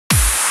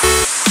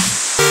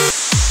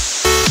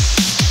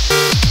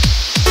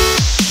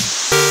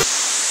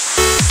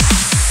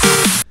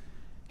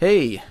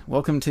Hey,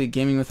 welcome to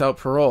Gaming Without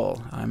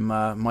Parole. I'm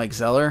Mike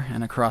Zeller,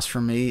 and across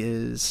from me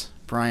is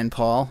Brian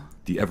Paul.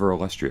 The ever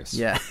illustrious.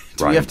 Yeah. Do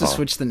Brian we have Paul. to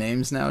switch the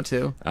names now,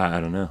 too? I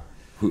don't know.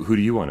 Who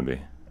do you want to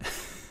be?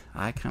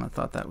 I kind of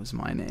thought that was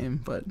my name,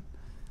 but...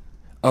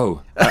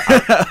 Oh,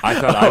 I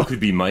thought I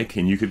could be Mike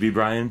and you could be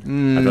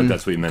Brian? I thought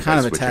that's what you meant by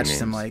kind of switching attached names.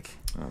 to Mike.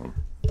 Oh.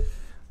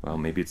 Well,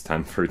 maybe it's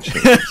time for a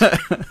change.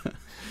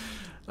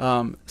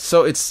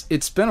 So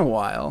it's been a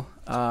while.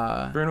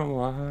 Been a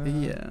while.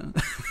 Yeah.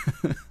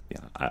 Yeah,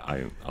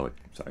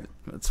 sorry.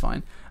 That's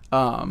fine.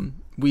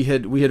 We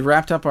had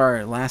wrapped up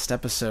our last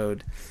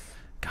episode.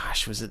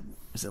 Gosh, was it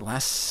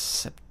last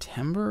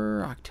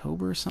September,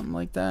 October, something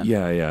like that?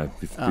 Yeah.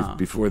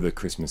 Before the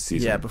Christmas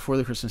season. Yeah, before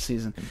the Christmas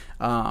season.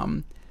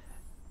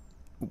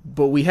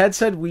 But we had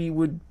said we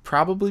would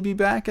probably be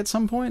back at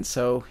some point,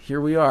 so here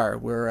we are.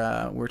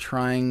 We're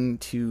trying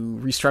to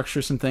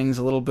restructure some things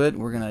a little bit.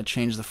 We're gonna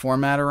change the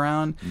format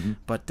around,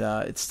 but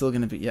it's still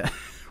gonna be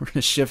we're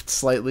gonna shift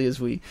slightly as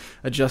we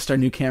adjust our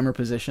new camera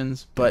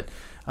positions. But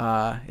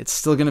it's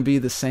still gonna be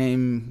the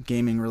same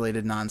gaming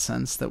related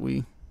nonsense that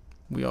we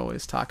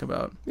always talk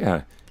about.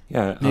 Yeah.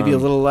 Maybe a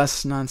little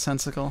less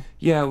nonsensical.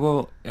 Yeah.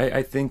 Well,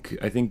 I think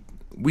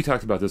we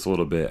talked about this a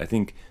little bit. I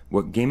think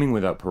what Gaming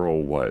Without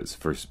Parole was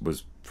for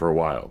a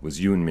while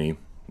was you and me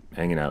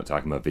hanging out,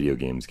 talking about video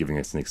games, giving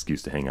us an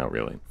excuse to hang out,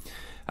 really.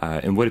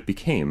 And what it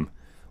became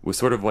was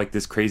sort of like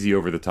this crazy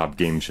over-the-top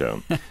game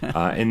show.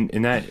 And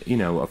that,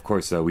 of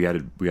course, we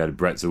added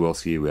Brett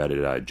Zawilski, we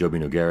added Joby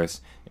Nogueras,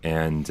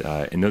 and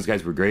those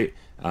guys were great.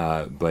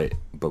 But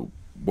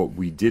what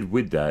we did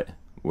with that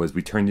was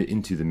we turned it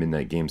into the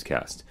Midnight Games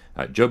Cast.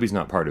 Joby's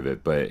not part of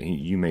it, but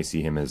you may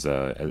see him as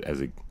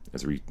a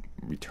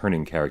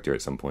returning character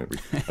at some point.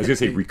 I was going to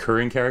say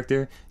recurring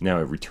character. Now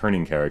a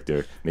returning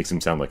character makes him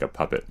sound like a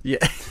puppet. Yeah.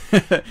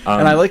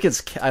 And I like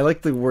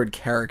the word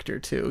character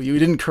too. You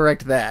didn't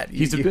correct that.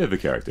 He's a bit of a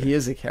character. He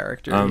is a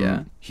character.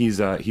 Yeah. He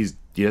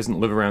doesn't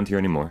live around here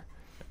anymore.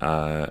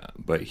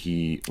 But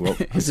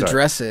his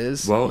address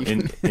is I'm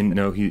using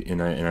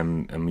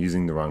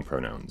the wrong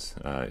pronouns.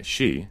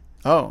 She.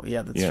 Oh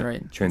yeah, that's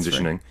right.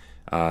 Transitioning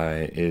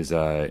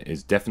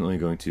is definitely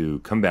going to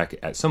come back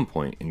at some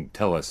point and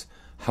tell us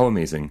how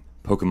amazing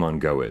Pokemon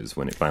Go is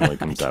when it finally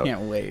comes out. I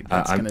can't wait.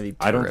 That's going to be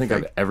terrific. I don't think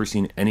I've ever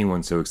seen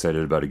anyone so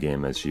excited about a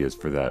game as she is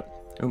for that.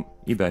 Oh,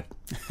 eBay.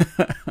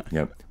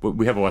 Yep. Well,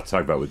 we have a lot to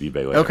talk about with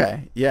eBay later.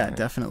 Okay. Yeah,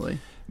 definitely.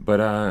 But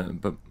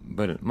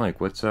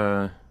Mike, what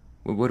do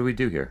we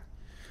do here?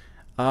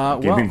 We're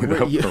going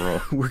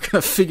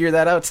to figure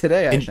that out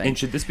today, I think. And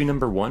should this be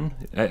number one?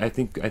 I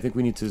think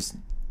we need to...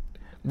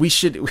 We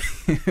should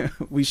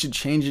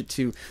change it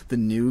to the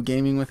new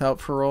Gaming Without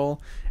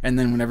Parole, and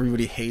then when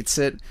everybody hates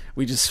it,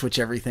 we just switch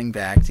everything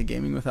back to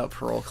Gaming Without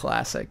Parole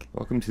Classic.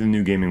 Welcome to the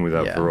new Gaming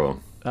Without Parole.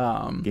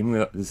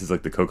 This is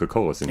like the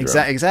Coca-Cola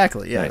syndrome.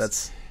 Exactly. Yeah,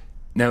 nice.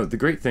 Now, the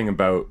great thing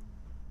about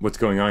what's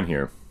going on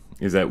here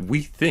is that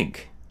we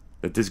think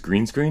that this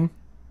green screen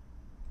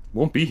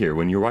won't be here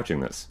when you're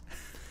watching this.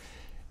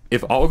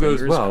 If all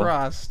goes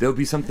well, there'll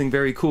be something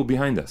very cool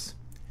behind us.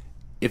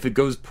 If it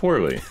goes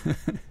poorly...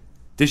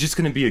 There's just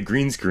going to be a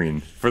green screen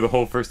for the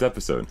whole first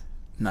episode.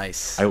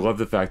 Nice. I love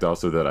the fact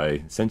also that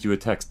I sent you a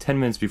text 10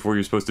 minutes before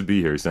you're supposed to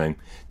be here saying,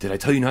 did I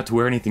tell you not to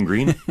wear anything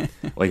green?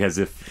 Like as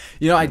if...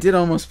 I did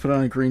almost put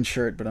on a green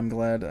shirt, but I'm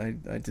glad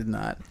I did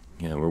not.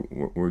 Yeah,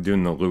 we're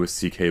doing the Louis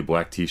C.K.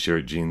 black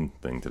t-shirt jean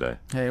thing today.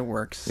 Hey, it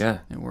works. Yeah.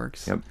 It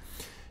works. Yep.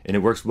 And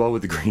it works well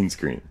with the green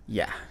screen.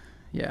 Yeah.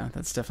 Yeah,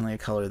 that's definitely a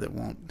color that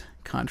won't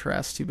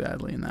contrast too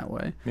badly in that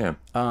way. Yeah.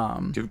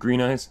 Do you have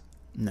green eyes?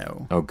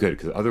 No. Oh, good,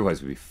 because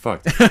otherwise we'd be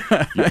fucked.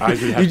 Your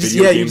eyes would have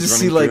video games you just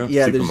see running through,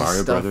 Super there's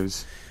Mario stuff.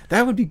 Brothers.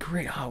 That would be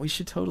great. Oh, we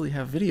should totally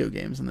have video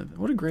games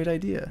what a great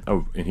idea.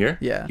 Oh, in here?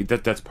 Yeah.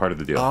 That's part of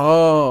the deal.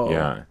 Oh.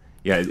 Yeah.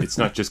 Yeah, it's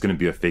not just going to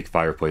be a fake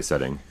fireplace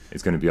setting.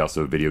 It's going to be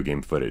also video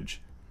game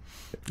footage.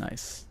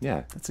 Nice.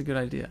 Yeah. That's a good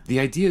idea.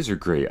 The ideas are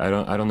great. I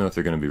don't know if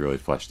they're going to be really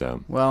fleshed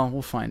out. Well,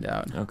 we'll find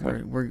out.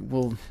 Okay.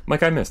 We'll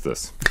Mike, I missed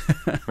this.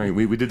 Right,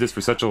 we did this for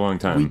such a long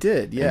time. We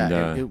did,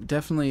 yeah. And, it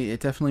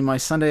definitely my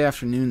Sunday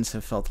afternoons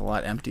have felt a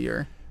lot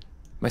emptier.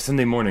 My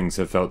Sunday mornings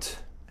have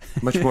felt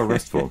much more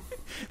restful.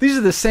 These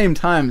are the same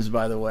times,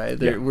 by the way.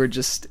 Yeah. We're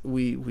just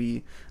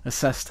we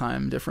assess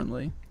time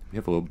differently. We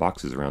have little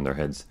boxes around our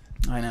heads.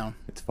 I know.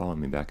 It's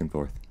following me back and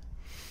forth.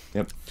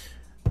 Yep.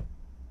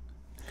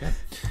 Okay.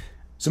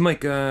 So,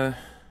 Mike, what's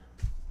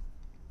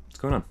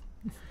going on?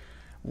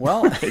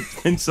 Well,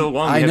 it's been so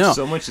long. We have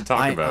so much to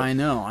talk about. I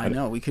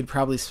know. We could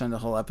probably spend a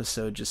whole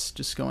episode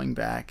just going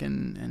back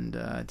and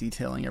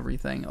detailing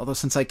everything. Although,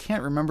 since I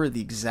can't remember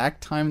the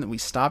exact time that we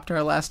stopped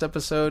our last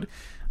episode,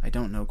 I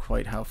don't know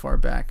quite how far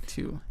back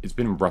to. It's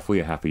been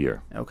roughly a half a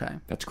year. Okay.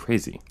 That's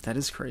crazy. That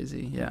is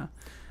crazy, yeah.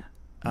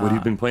 What have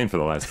you been playing for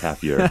the last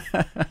half year?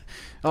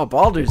 Oh,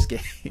 Baldur's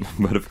Gate.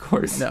 But of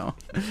course. No,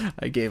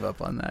 I gave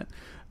up on that.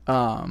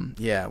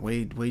 Yeah,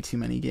 way too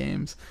many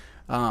games.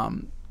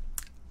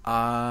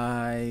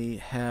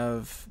 I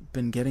have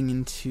been getting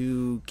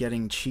into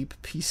getting cheap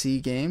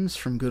PC games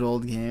from Good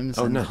Old Games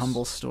in nice. the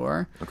Humble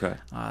Store. Okay.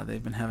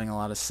 They've been having a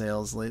lot of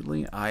sales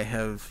lately. I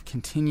have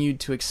continued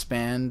to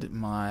expand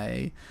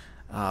my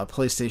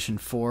PlayStation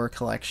 4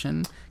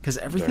 collection because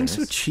everything's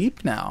so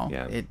cheap now.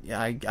 Yeah.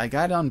 I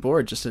got on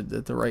board just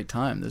at the right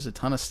time. There's a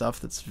ton of stuff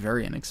that's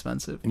very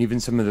inexpensive. And even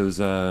some of those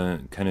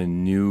kind of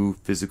new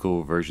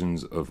physical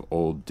versions of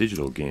old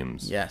digital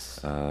games.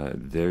 Yes.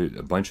 There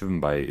a bunch of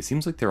them it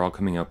seems like they're all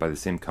coming out by the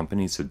same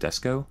company, so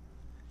Desco.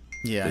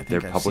 Yeah, I think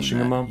they're publishing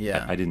them all.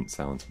 Yeah. I didn't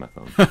silence my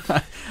phone.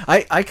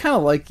 I kind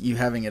of like you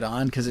having it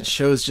on because it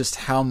shows just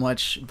how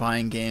much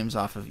buying games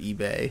off of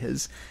eBay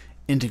has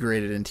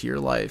integrated into your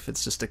life.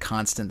 It's just a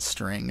constant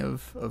string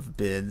of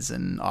bids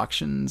and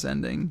auctions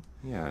ending.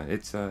 Yeah,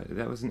 it's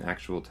that was an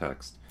actual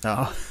text.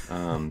 Oh.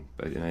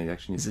 But I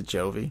actually Is it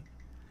Jovi?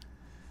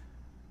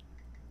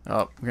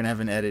 Oh, we're gonna have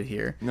an edit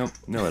here. Nope,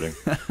 no editing.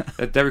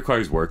 that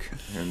requires work,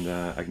 and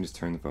I can just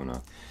turn the phone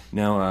off.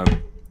 Now,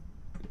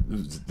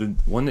 the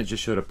one that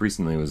just showed up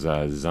recently was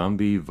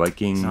Zombie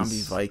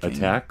Vikings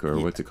Attack, or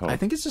what's it called? I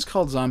think it's just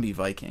called Zombie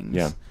Vikings.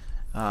 Yeah.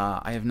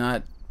 I have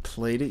not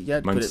played it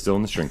yet. Mine's but still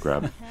in the shrink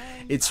wrap.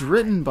 It's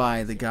written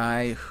by the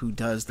guy who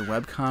does the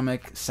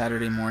webcomic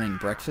Saturday Morning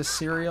Breakfast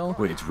Cereal.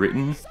 Wait, it's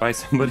written by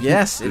somebody?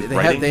 Yes,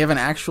 they have an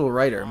actual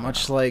writer,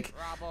 much like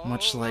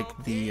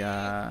the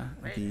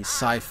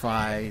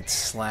sci-fi /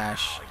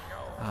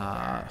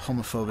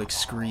 homophobic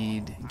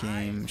Screed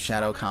game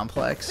Shadow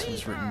Complex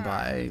was written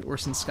by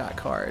Orson Scott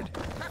Card.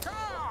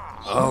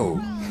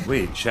 Oh,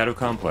 wait, Shadow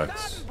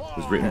Complex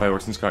was written by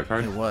Orson Scott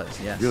Card? It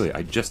was, yes. Really?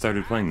 I just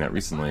started playing that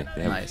recently.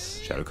 They have Nice.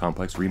 Shadow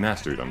Complex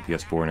remastered on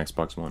PS4 and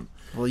Xbox One.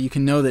 Well, you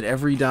can know that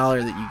every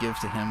dollar that you give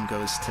to him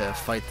goes to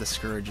fight the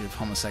scourge of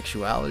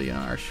homosexuality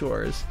on our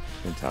shores.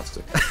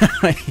 Fantastic.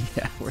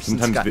 Yeah, Orson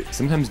Scott.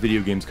 Sometimes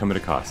video games come at a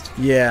cost.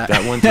 Yeah.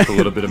 That one took a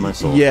little bit of my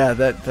soul. Yeah,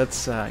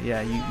 that's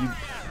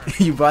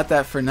you bought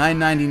that for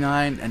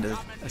 $9.99 and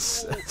a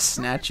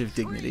snatch of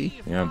dignity.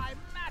 Yeah.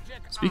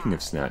 Speaking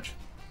of Snatch.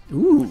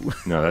 Ooh.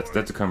 No,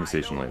 that's a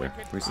conversation later.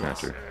 Where's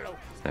Snatcher?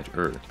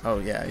 Snatcher. Oh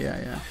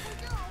yeah.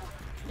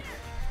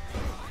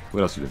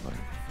 What else you been playing?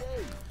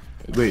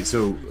 Wait,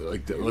 so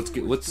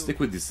let's stick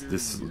with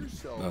this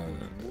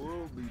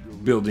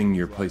building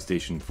your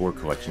PlayStation 4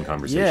 collection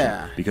conversation.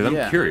 Yeah. Because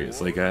I'm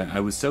curious. Like I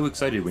was so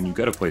excited when you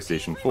got a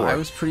PlayStation 4. I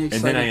was pretty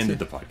excited. And then I ended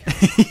the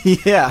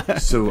podcast. Yeah.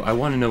 So I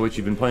want to know what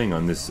you've been playing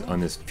on this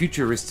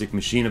futuristic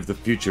machine of the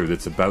future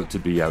that's about to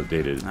be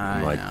outdated in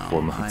like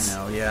 4 months.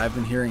 I know. Yeah, I've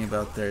been hearing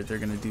about they're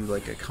going to do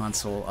like a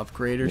console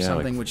upgrade or Yeah,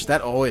 something, which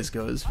that always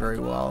goes very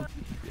well.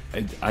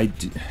 I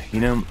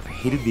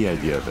hated the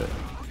idea of it.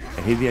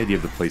 I hate the idea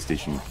of the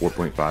PlayStation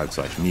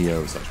 4.5 /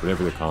 Neo /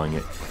 whatever they're calling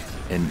it,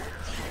 and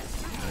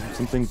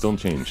some things don't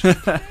change.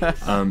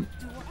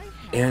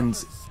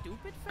 And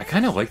I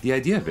kind of like the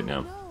idea of it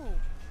now.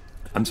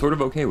 I'm sort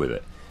of okay with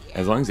it.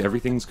 As long as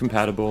everything's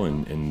compatible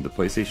and the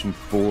PlayStation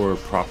 4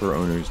 proper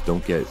owners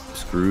don't get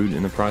screwed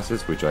in the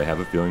process, which I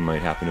have a feeling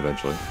might happen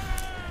eventually.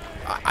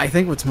 I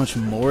think what's much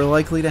more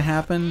likely to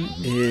happen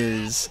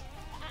is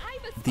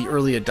the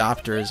early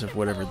adopters of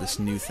whatever this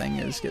new thing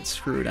is get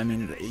screwed. I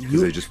mean,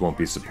 Because they just won't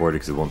be supported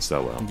because it won't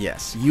sell well.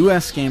 Yes.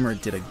 US Gamer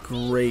did a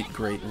great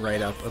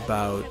write-up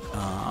about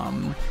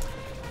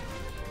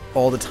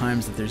all the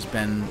times that there's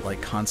been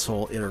like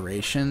console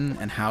iteration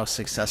and how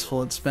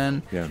successful it's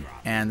been. Yeah.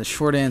 And the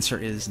short answer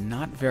is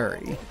not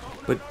very.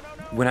 But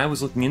when I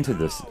was looking into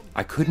this,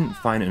 I couldn't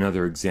find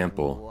another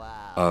example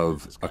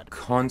of a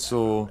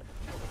console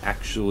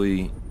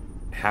actually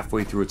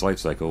halfway through its life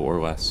cycle or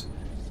less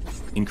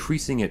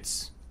increasing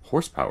its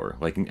horsepower,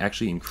 like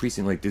actually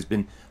increasing. Like there's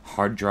been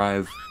hard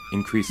drive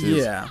increases.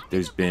 Yeah.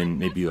 There's been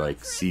maybe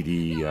like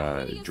CD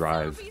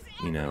drive,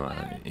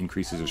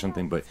 increases or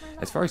something. But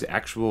as far as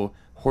actual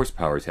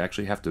horsepower to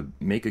actually have to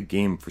make a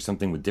game for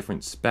something with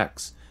different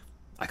specs,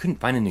 I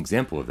couldn't find an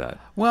example of that.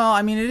 Well,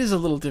 I mean, it is a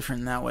little different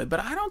in that way, but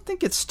I don't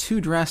think it's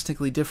too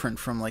drastically different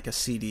from like a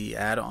CD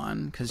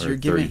add-on because you're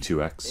giving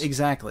 32X.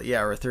 Exactly,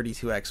 yeah, or a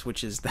 32X,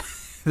 which is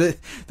the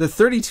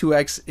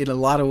 32X in a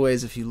lot of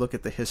ways. If you look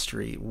at the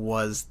history,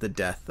 was the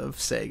death of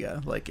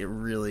Sega. Like it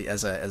really,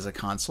 as a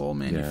console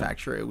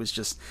manufacturer, it was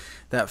just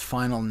that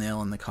final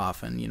nail in the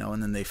coffin,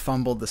 And then they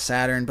fumbled the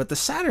Saturn, but the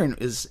Saturn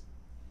is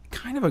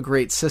kind of a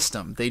great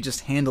system. They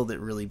just handled it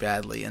really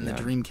badly, and the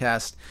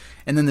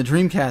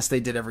Dreamcast,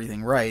 they did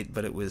everything right,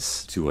 but it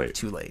was too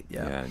late.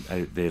 Yeah.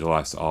 They had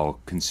lost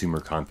all consumer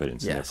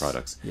confidence in their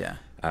products. Yeah.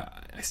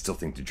 I still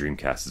think the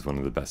Dreamcast is one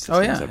of the best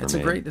systems ever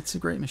made. It's a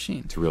great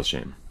machine. It's a real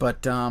shame.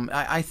 But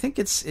I think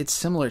it's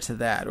similar to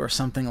that, or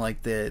something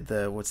like the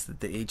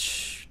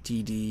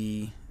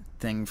HDD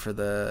thing for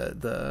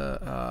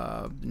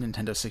the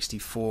Nintendo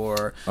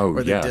 64,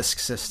 or the disk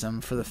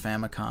system for the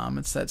Famicom.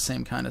 It's that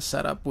same kind of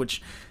setup,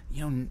 which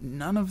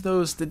none of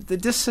those, the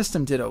disk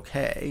system did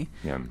okay,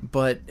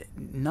 but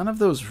none of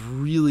those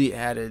really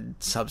added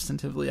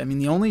substantively. I mean,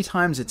 the only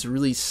times it's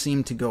really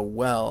seemed to go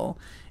well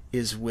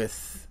is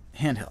with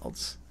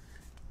handhelds.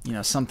 You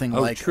know, something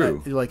Oh, like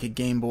true. like a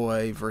Game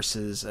Boy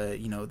versus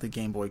you know, the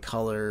Game Boy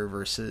Color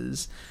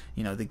versus,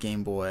 you know, the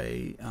Game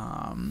Boy.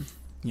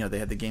 You know, they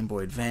had the Game Boy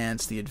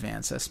Advance, the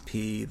Advance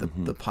SP,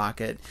 the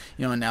Pocket.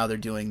 You know, and now they're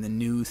doing the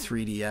new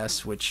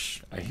 3DS,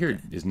 which I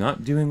hear is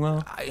not doing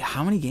well.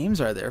 how many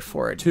games are there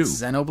for it? 2.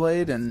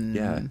 Xenoblade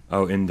and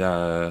Oh, and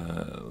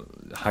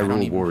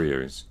Hyrule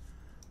Warriors.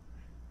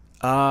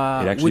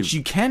 which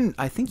you can,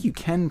 I think you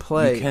can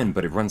play. You can,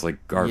 but it runs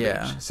like garbage.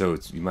 Yeah. So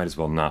you might as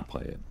well not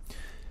play it.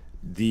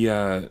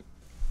 The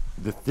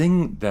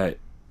thing that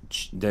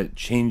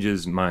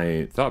changes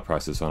my thought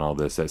process on all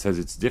this, that says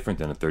it's different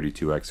than a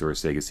 32X or a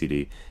Sega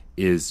CD,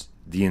 is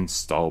the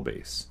install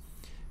base.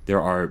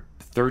 There are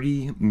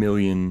 30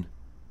 million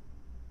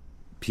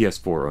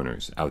PS4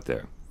 owners out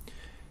there,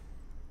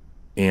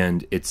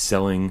 and it's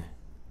selling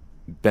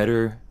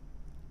better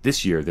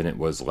this year than it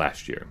was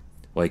last year.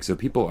 Like, so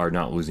people are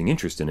not losing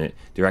interest in it.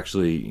 They're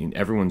actually,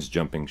 everyone's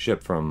jumping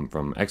ship from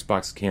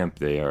Xbox camp.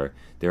 They're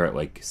at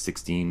like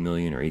 16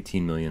 million or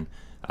 18 million.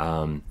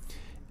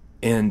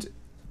 And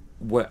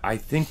what I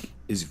think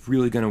is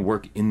really going to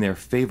work in their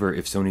favor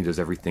if Sony does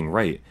everything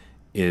right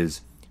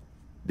is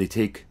they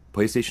take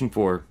PlayStation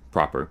 4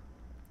 proper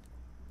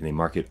and they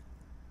mark it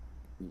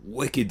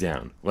wicked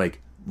down,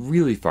 like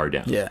really far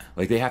down. Yeah.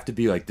 Like, they have to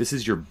be like, this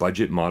is your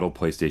budget model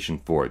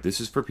PlayStation 4. This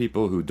is for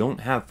people who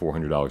don't have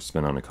 $400 to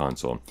spend on a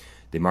console.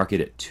 They mark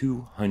it at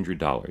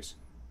 $200,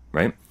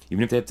 right?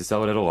 Even if they have to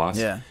sell it at a loss.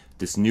 Yeah.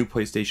 This new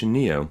PlayStation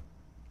Neo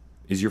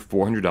is your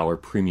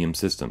 $400 premium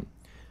system.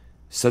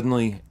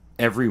 Suddenly,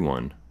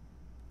 everyone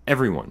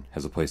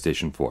has a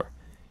PlayStation 4.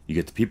 You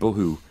get the people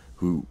who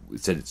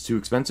said it's too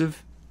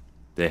expensive,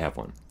 they have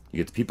one. You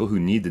get the people who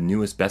need the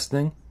newest best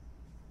thing,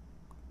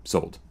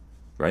 sold,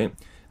 right?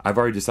 I've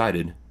already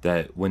decided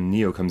that when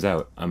Neo comes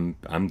out, I'm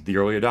the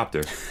early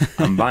adopter.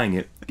 I'm buying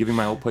it, giving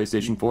my old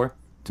PlayStation 4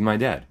 to my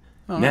dad.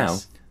 Oh, now,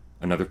 nice.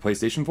 Another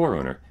PlayStation 4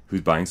 owner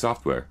who's buying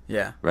software.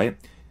 Yeah. Right?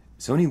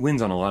 Sony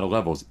wins on a lot of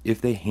levels if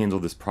they handle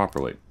this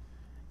properly.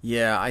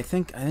 Yeah, I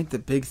think the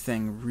big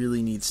thing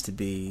really needs to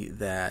be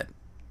that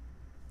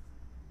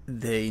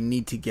they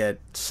need to get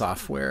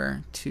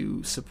software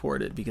to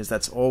support it, because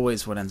that's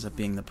always what ends up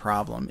being the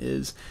problem.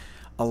 Is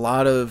a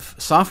lot of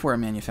software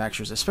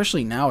manufacturers,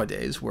 especially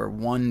nowadays, where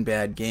one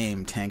bad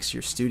game tanks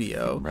your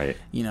studio. Right.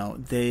 You know,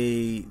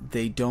 they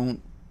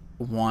don't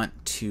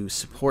want to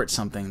support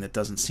something that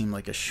doesn't seem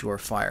like a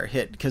surefire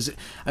hit. Because,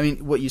 I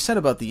mean, what you said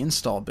about the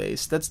install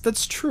base,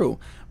 that's true,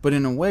 but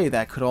in a way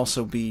that could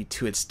also be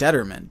to its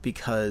detriment,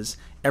 because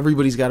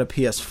everybody's got a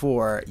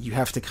PS4. You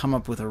have to come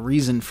up with a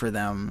reason for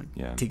them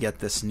to get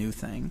this new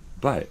thing.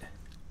 But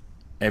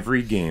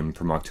every game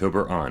from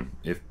October on,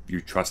 if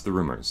you trust the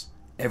rumors,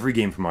 every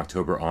game from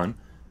October on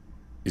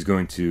is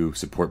going to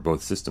support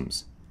both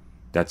systems.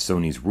 That's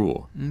Sony's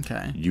rule.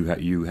 Okay.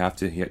 You have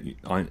to hit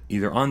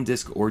either on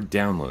disc or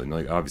download. And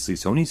like, obviously,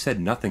 Sony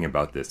said nothing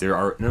about this. There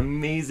are an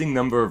amazing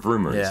number of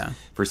rumors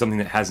for something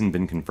that hasn't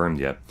been confirmed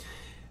yet.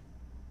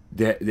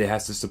 That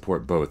has to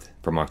support both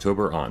from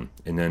October on.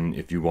 And then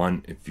if you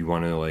want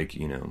to, like,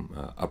 you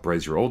know,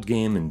 upres your old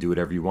game and do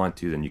whatever you want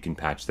to, then you can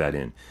patch that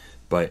in.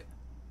 But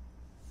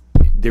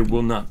there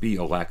will not be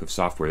a lack of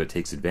software that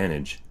takes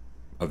advantage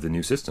of the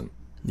new system.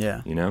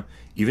 Yeah. You know,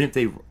 even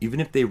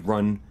if they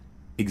run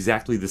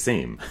exactly the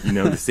same, you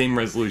know, the same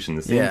resolution,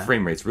 the same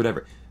frame rates,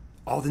 whatever,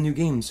 all the new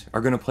games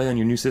are going to play on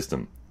your new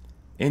system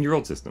and your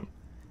old system.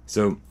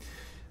 So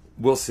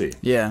we'll see.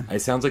 Yeah.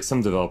 It sounds like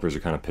some developers are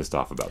kind of pissed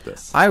off about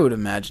this. I would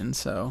imagine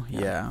so.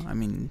 Yeah. I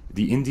mean,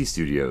 the indie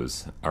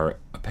studios are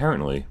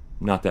apparently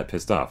not that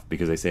pissed off,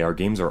 because they say our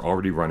games are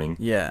already running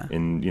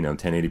in, you know,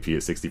 1080p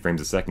at 60 frames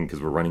a second because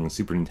we're running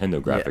Super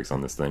Nintendo graphics on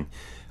this thing.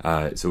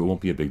 So it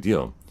won't be a big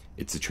deal.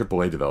 It's the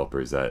AAA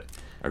developers that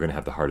are going to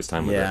have the hardest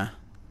time with it.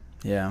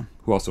 Yeah.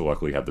 Who also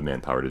luckily have the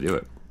manpower to do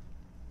it.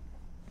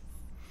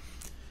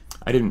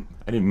 I didn't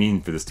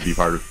mean for this to be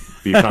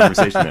be a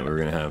conversation that we were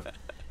going to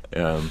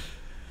have.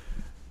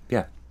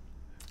 Yeah,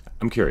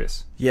 I'm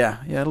curious.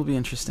 Yeah, it'll be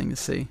interesting to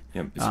see.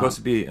 Yeah, it's supposed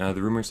to be,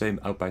 the rumors say,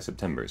 out by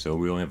September, so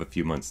we only have a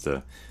few months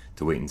to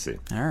wait and see.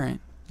 All right,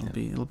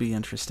 it'll be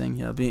interesting.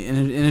 Yeah, it'll be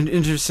an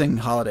interesting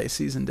holiday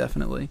season,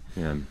 definitely.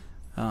 Yeah.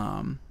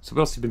 So what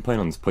else have you been playing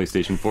on this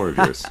PlayStation 4 of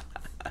yours?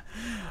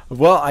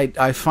 Well,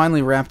 I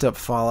finally wrapped up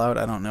Fallout.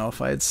 I don't know if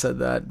I had said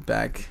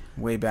that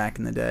way back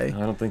in the day. I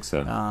don't think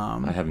so.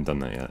 I haven't done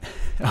that yet.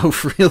 Oh,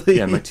 really?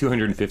 Yeah, I'm like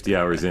 250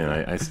 hours in.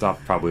 I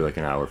stopped probably like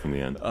an hour from the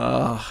end.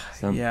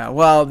 Yeah.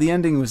 Well, the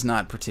ending was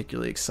not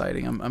particularly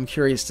exciting. I'm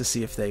curious to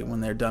see if when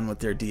they're done with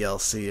their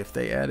DLC, if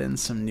they add in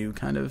some new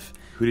kind of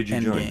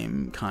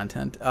endgame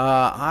content.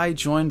 I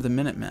joined the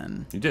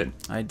Minutemen. You did?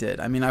 I did.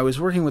 I mean, I was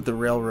working with the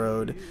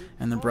Railroad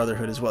and the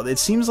Brotherhood as well. It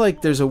seems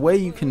like there's a way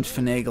you can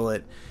finagle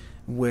it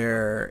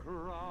where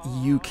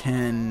you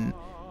can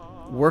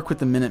work with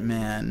the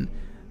Minuteman.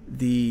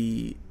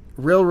 The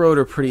Railroad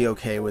are pretty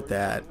okay with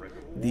that.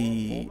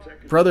 The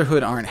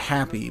Brotherhood aren't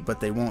happy, but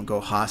they won't go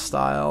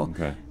hostile.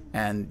 Okay.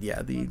 And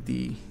yeah,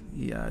 the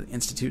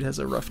Institute has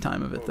a rough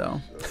time of it,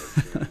 though.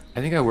 I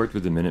think I worked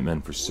with the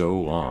Minutemen for so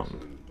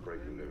long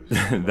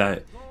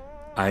that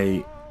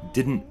I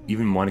didn't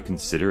even want to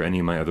consider any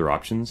of my other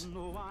options.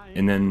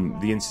 And then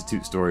the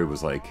Institute story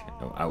was like,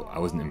 I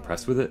wasn't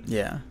impressed with it.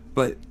 Yeah.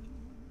 But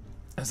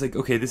I was like,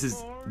 okay, this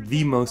is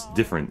the most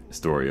different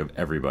story of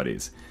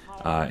everybody's.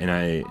 And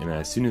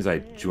as soon as I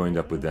joined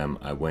up with them,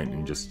 I went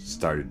and just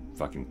started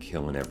fucking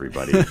killing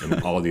everybody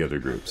in all the other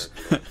groups.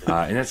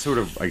 And that's sort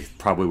of like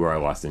probably where I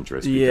lost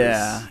interest.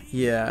 Because,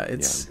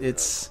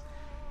 It's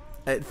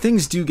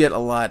things do get a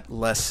lot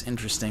less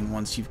interesting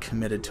once you've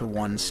committed to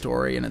one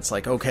story, and it's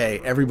like, okay,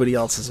 everybody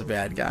else is a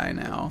bad guy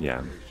now.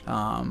 Yeah.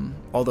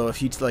 Although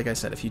if you, like I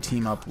said, if you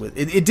team up with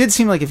it did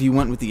seem like if you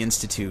went with the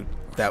Institute,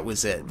 that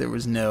was it. There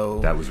was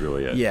no. That was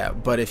really it. Yeah,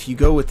 but if you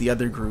go with the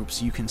other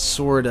groups, you can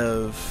sort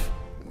of,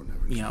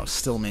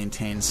 still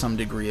maintain some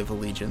degree of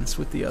allegiance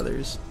with the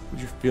others.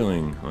 What's your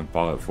feeling on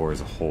Fallout 4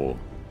 as a whole,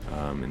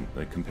 and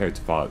like compared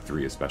to Fallout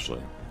 3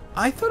 especially?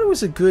 I thought it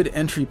was a good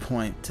entry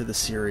point to the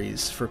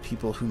series for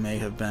people who may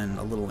have been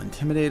a little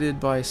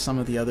intimidated by some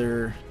of the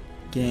other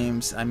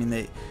games. I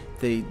mean,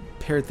 they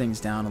pared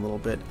things down a little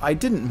bit. I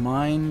didn't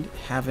mind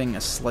having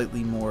a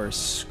slightly more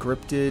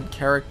scripted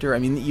character. I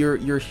mean,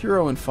 your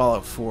hero in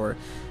Fallout 4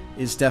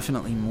 is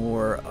definitely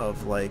more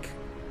of like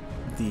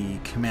the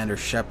Commander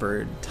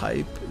Shepard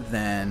type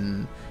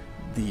than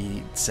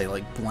the, say,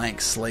 like blank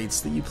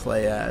slates that you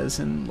play as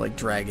in like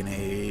Dragon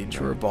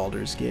Age or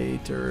Baldur's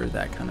Gate or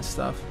that kind of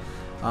stuff.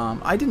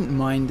 I didn't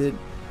mind it.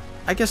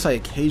 I guess I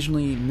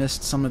occasionally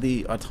missed some of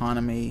the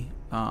autonomy.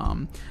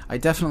 I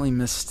definitely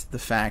missed the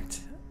fact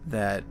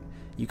that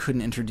you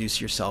couldn't introduce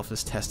yourself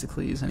as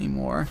Testicles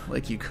anymore,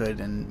 like you could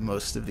in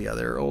most of the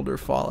other older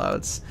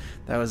Fallouts.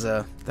 That was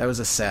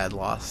a sad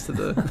loss to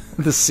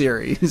the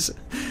series.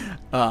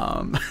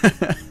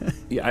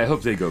 Yeah, I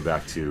hope they go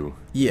back to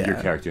your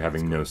character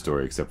having no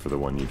story except for the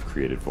one you've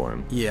created for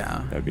him.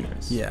 Yeah, that'd be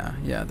nice.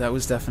 Yeah, that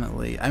was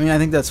definitely. I mean, I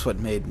think that's what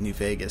made New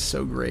Vegas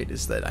so great.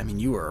 Is that, I mean,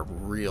 you were a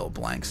real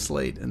blank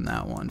slate in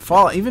that one.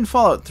 Even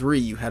Fallout 3,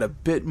 you had a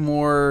bit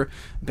more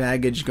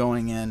baggage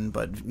going in,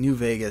 but New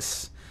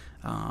Vegas.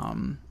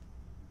 You're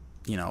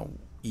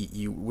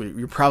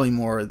probably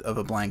more of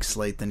a blank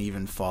slate than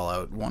even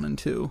Fallout 1 and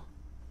 2.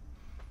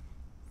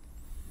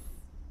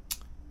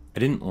 I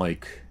didn't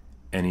like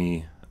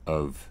any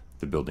of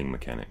the building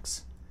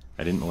mechanics.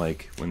 I didn't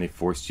like when they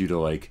forced you to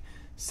like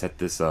set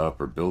this up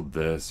or build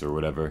this or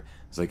whatever.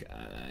 It's like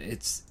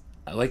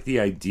I like the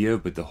idea,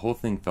 but the whole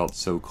thing felt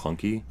so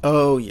clunky.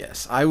 Oh,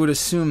 yes. I would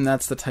assume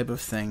that's the type of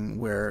thing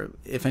where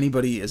if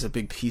anybody is a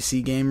big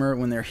PC gamer,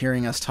 when they're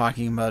hearing us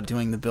talking about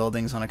doing the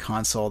buildings on a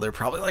console, they're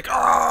probably like,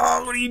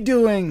 oh, what are you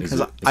doing?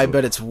 Because I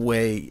bet it's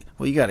way...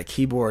 Well, you got a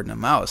keyboard and a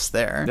mouse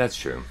there. That's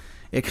true.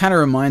 It kind of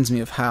reminds me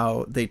of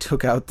how they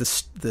took out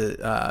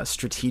the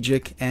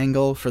strategic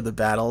angle for the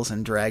battles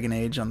in Dragon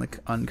Age on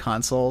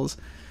consoles.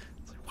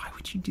 It's like, why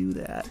would you do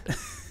that?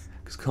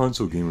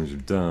 Console gamers are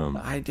dumb.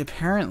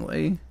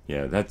 Apparently.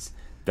 Yeah, that's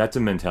a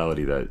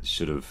mentality that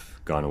should have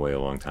gone away a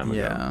long time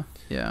ago.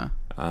 Yeah.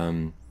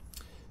 I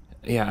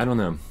don't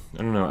know.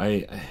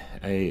 I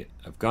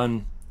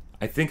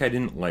think I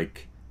didn't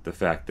like the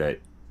fact that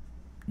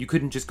you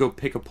couldn't just go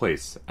pick a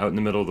place out in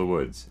the middle of the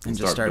woods and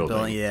just start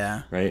building.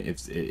 Yeah. Right?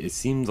 It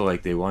seemed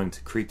like they wanted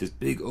to create this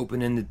big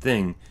open-ended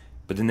thing,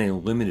 but then they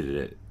limited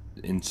it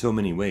in so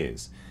many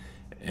ways.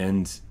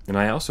 And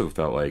I also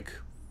felt like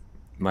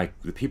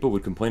the people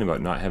would complain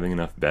about not having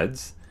enough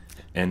beds,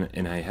 and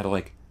I had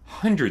like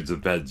hundreds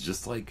of beds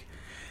just like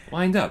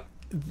lined up.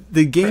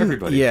 The game,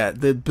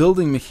 the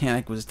building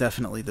mechanic was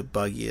definitely the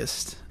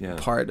buggiest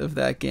part of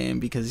that game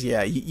because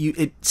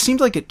it seemed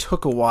like it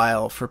took a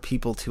while for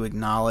people to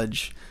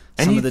acknowledge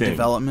some of the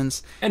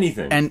developments. And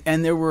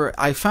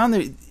I found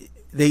that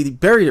they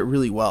buried it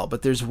really well,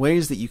 but there's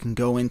ways that you can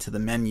go into the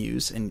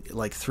menus and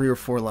like 3 or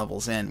 4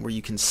 levels in where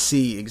you can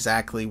see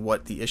exactly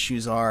what the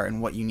issues are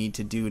and what you need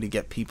to do to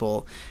get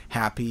people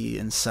happy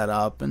and set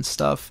up and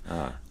stuff.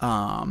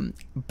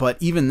 But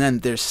even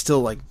then, there's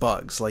still like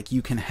bugs. Like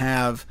you can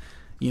have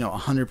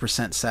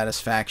 100%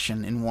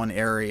 satisfaction in one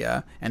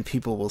area and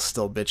people will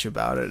still bitch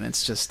about it, and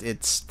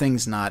it's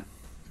things not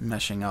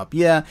meshing up.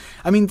 Yeah,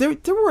 I mean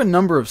there were a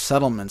number of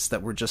settlements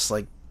that were just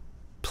like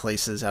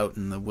places out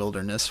in the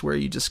wilderness where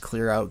you just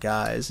clear out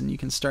guys and you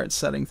can start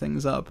setting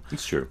things up.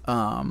 It's true.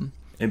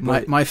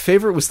 My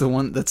favorite was the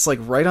one that's like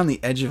right on the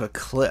edge of a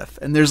cliff,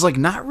 and there's like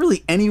not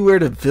really anywhere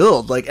to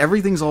build. Like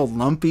everything's all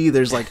lumpy.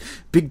 There's like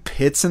big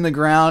pits in the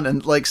ground,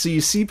 and like so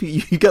you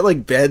got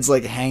like beds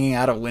like hanging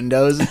out of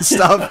windows and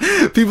stuff.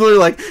 People are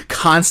like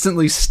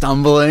constantly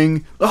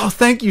stumbling. Oh,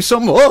 thank you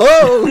so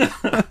much.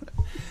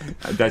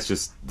 That's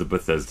just the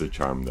Bethesda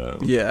charm, though.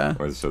 Yeah,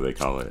 or so they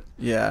call it.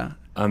 Yeah.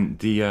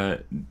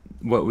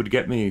 What would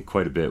get me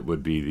quite a bit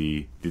would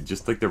be the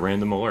just like the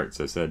random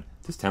alerts. I said,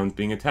 this town's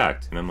being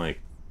attacked, and I'm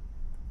like,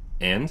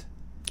 and?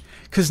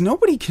 Because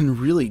nobody can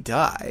really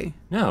die.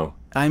 No.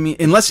 I mean,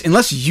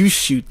 unless you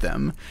shoot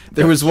them.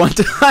 There was one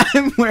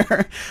time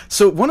where,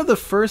 so one of the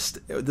first,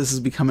 this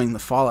is becoming the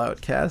Fallout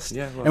cast,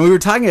 and we were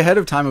talking ahead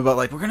of time about,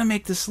 like, we're gonna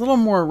make this a little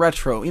more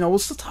retro. You know, we'll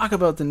still talk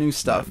about the new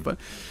stuff, but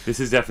this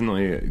is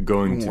definitely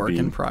going to be work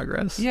in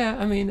progress. Yeah,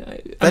 I mean,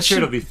 I'm sure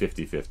it'll be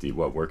 50-50.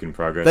 What, work in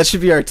progress? That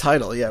should be our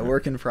title. Yeah,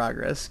 work in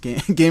progress.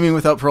 Gaming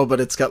without Parole, but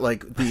it's got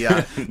like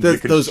the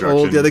those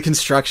old the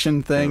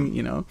construction thing.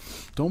 You know,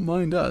 don't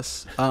mind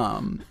us.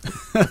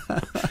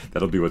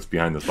 That'll be what's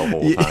behind this the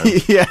whole time.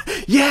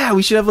 Yeah,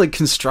 we should have like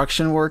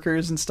construction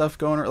workers and stuff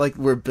going, or like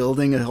we're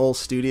building a whole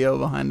studio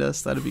behind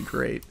us. That'd be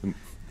great.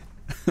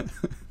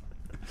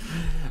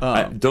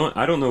 I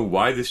don't know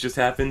why this just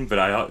happened,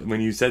 but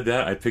when you said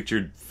that, I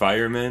pictured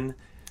firemen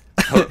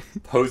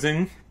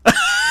posing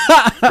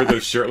for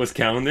those shirtless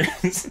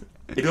calendars.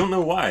 I don't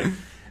know why.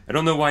 I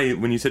don't know why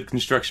when you said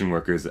construction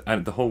workers,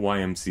 the whole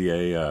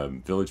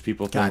YMCA Village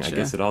People thing. Gotcha. I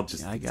guess it all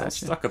just it's all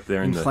stuck up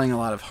there. I'm playing a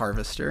lot of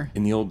Harvester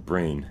in the old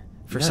brain.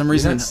 For some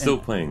reason, you're not still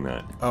playing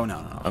that. Oh no.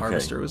 Okay.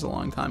 Harvester was a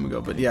long time ago,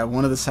 but yeah,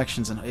 one of the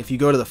sections, if you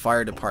go to the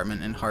fire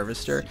department in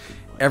Harvester,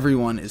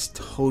 everyone is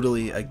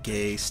totally a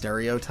gay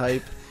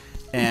stereotype,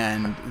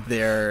 and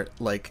they're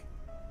like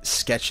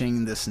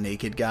sketching this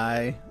naked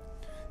guy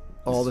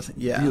all the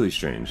really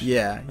strange.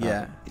 Yeah.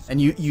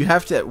 And you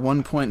have to, at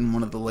one point in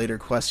one of the later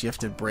quests, you have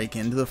to break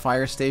into the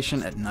fire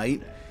station at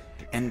night,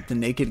 and the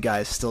naked guy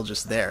is still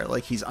just there,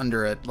 like he's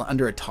under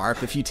a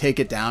tarp. If you take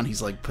it down, he's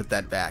like, put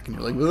that back, and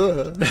you're like,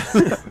 ugh.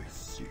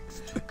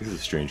 This is a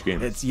strange game.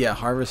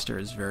 Harvester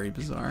is very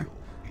bizarre.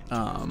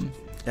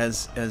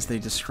 As they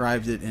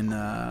described it in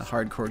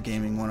Hardcore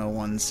Gaming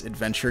 101's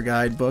Adventure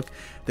Guide book,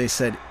 they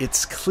said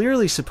it's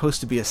clearly supposed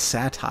to be a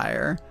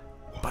satire,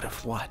 but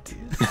of what?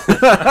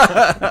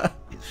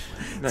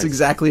 That's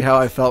exactly how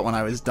I felt when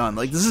I was done.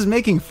 Like, this is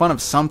making fun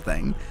of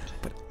something,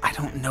 but I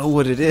don't know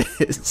what it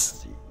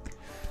is.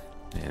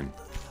 Man,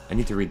 I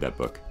need to read that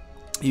book.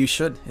 You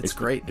should. It's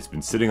great. It's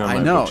been sitting on my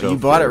bookshelf. I know. You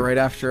bought it for... right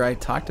after I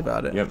talked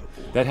about it. Yep.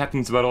 That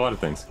happens about a lot of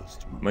things.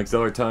 Mike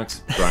Zeller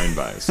talks, Bryan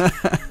buys.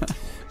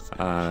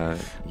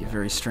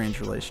 Very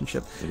strange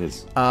relationship. It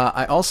is.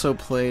 I also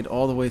played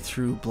all the way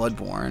through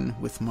Bloodborne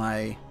with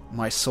my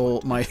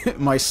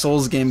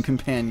Souls game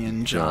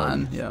companion,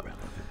 John. Yeah.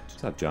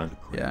 What's up, John?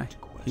 Yeah.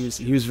 He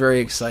was very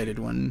excited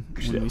when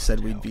we said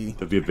we'd be...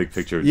 There'll be a big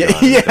picture of John.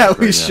 Yeah,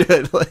 we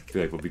should. Like, I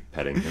feel like we'll be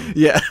petting him.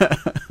 Yeah.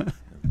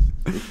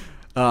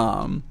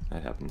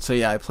 That happens. So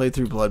yeah, I played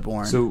through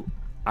Bloodborne. So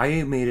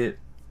I made it.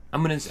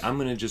 I'm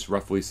gonna just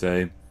roughly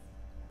say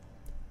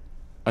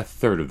a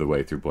third of the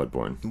way through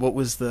Bloodborne. What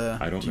was the?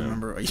 I don't know. You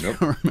remember?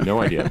 Nope. No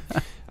idea.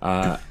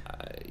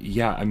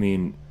 Yeah, I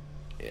mean,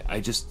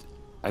 I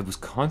was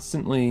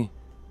constantly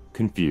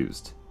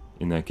confused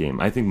in that game.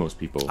 I think most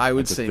people. I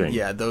would say,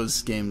 yeah,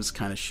 those games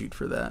kind of shoot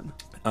for that.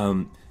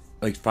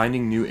 Like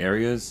finding new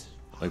areas,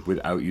 like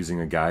without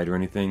using a guide or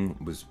anything,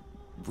 was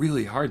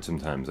really hard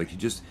sometimes. Like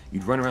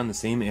you'd run around the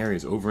same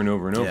areas over and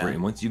over and over,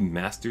 and once you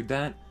mastered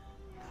that,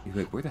 you're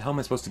like, where the hell am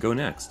I supposed to go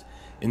next?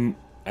 And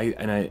I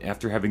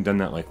after having done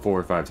that like 4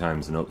 or 5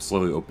 times and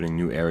slowly opening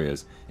new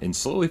areas and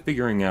slowly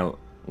figuring out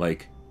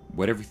like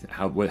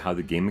how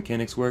the game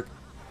mechanics work,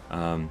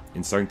 and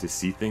starting to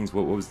see things.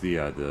 What was the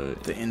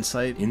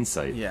insight?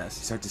 Insight. Yes.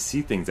 You start to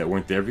see things that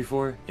weren't there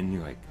before, and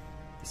you're like,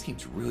 this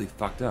game's really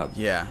fucked up.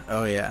 Yeah.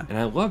 Oh yeah. And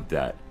I loved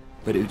that.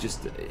 But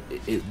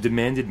it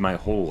demanded my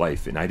whole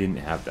life, and I didn't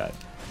have that.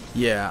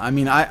 Yeah, I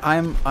mean,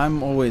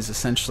 I'm always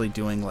essentially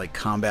doing like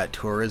combat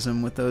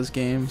tourism with those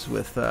games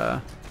with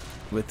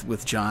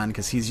John,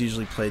 because he's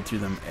usually played through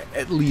them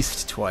at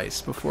least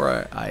twice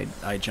before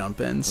I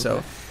jump in.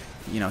 So,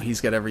 you know, he's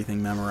got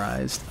everything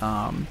memorized.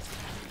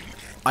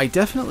 I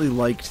definitely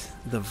liked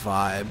the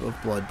vibe of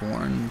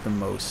Bloodborne the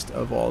most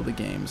of all the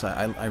games.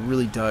 I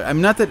really dug. I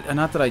mean, not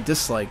that I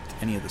disliked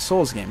any of the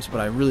Souls games,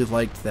 but I really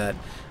liked that.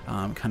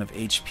 Kind of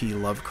H.P.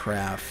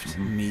 Lovecraft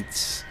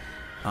meets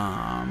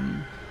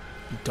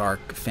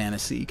dark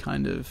fantasy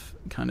kind of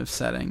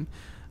setting,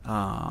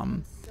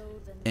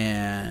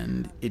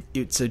 and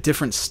it's a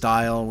different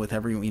style with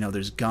everyone. You know,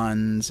 there's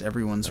guns.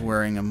 Everyone's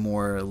wearing a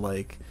more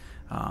like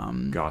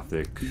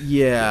gothic.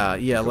 Yeah,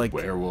 like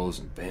werewolves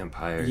and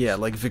vampires. Yeah,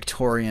 like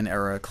Victorian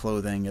era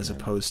clothing as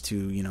opposed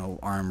to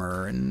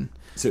armor and.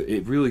 So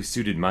it really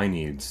suited my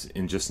needs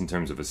in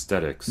terms of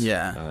aesthetics.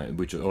 Yeah.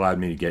 Which allowed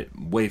me to get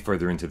way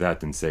further into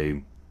that than,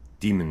 say,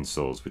 Demon's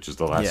Souls, which is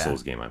the last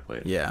Souls game I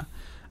played. Yeah.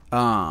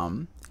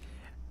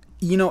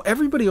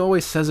 Everybody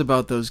always says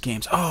about those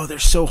games, oh, they're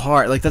so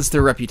hard. Like, that's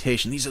their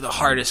reputation. These are the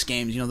hardest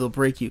games. They'll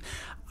break you.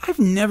 I've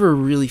never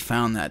really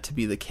found that to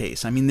be the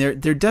case. I mean, they're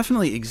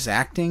definitely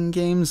exacting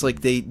games.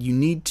 Like, you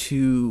need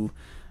to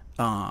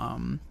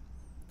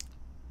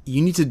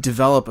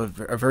develop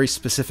a very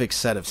specific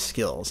set of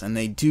skills, and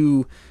they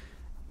do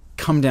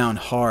come down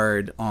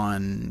hard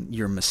on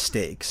your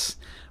mistakes.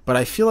 But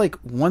I feel like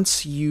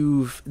once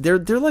they're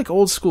like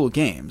old school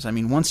games. I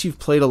mean, once you've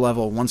played a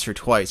level once or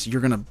twice, you're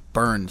gonna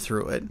burn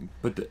through it.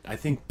 I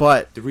think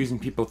the reason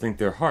people think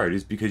they're hard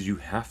is because you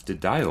have to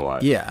die a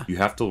lot. Yeah, you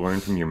have to learn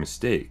from your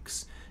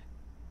mistakes,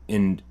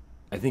 and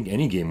I think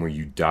any game where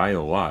you die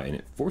a lot and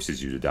it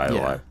forces you to die a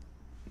lot,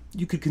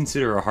 you could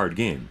consider a hard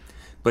game.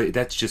 But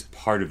that's just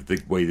part of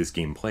the way this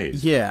game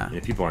plays. Yeah. And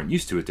if people aren't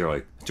used to it, they're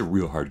like, it's a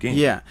real hard game.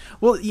 Yeah.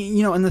 Well,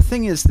 you know, and the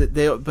thing is that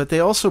they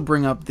also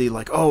bring up the,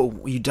 like, oh,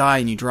 you die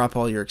and you drop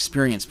all your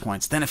experience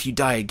points. Then if you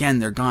die again,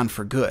 they're gone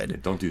for good. Yeah,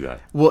 don't do that.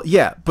 Well,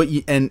 yeah, but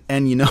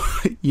and you know,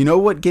 you know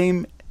what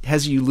game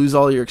has you lose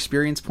all your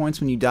experience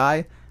points when you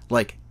die?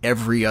 Like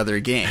every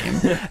other game.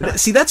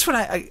 See, that's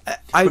what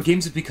But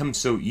games have become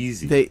so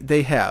easy.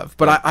 They have.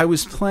 But I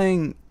was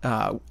playing.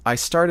 I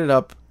started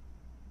up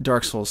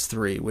Dark Souls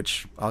 3,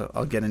 which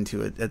I'll get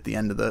into it at the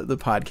end of the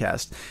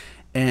podcast.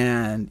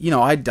 And, you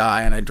know, I'd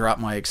die and I'd drop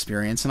my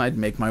experience and I'd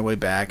make my way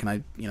back and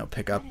I'd, you know,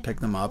 pick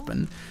them up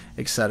and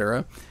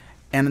etc.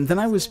 And then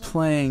I was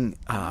playing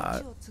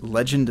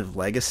Legend of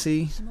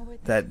Legacy,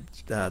 that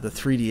the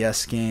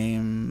 3DS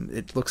game.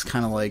 It looks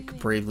kind of like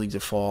Bravely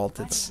Default.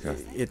 It's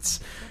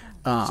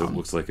so it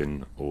looks like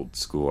an old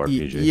school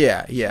RPG.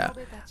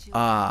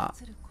 Yeah.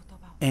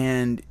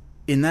 And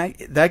in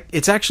that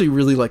it's actually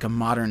really like a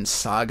modern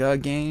Saga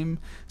game.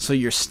 So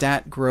your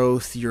stat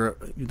growth,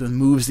 the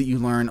moves that you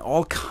learn,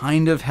 all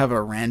kind of have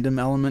a random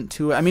element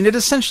to it. I mean, it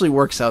essentially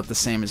works out the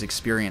same as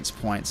experience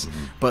points,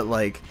 but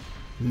like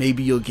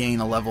maybe you'll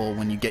gain a level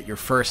when you get your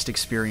first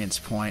experience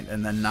point,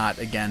 and then not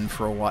again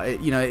for a while.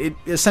 It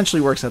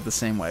essentially works out the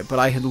same way. But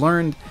I had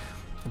learned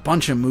a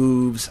bunch of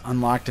moves,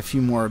 unlocked a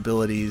few more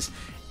abilities,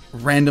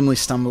 randomly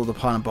stumbled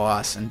upon a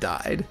boss and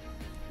died.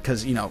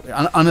 Because, you know,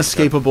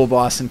 unescapable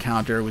boss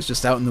encounter, was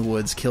just out in the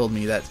woods, killed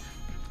me. That's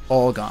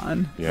all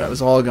gone. Yeah. That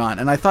was all gone.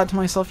 And I thought to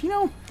myself, you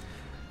know,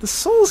 the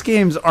Souls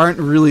games aren't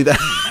really that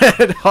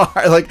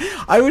hard. Like,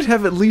 I would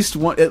have at least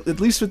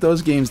with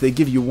those games, they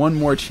give you one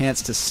more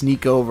chance to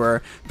sneak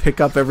over, pick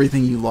up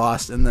everything you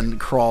lost, and then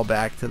crawl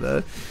back to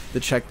the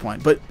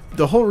checkpoint. But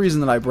the whole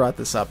reason that I brought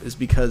this up is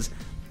because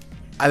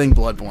I think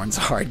Bloodborne's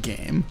a hard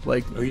game.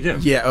 Like, oh, you do?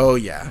 Yeah. Oh,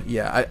 yeah.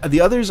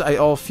 The others, I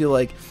all feel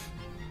like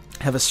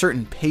have a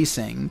certain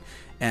pacing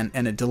and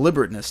a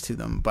deliberateness to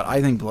them, but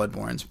I think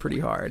Bloodborne's pretty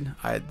hard.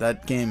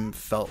 That game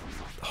felt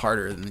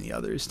harder than the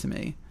others to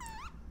me.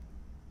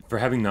 For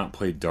having not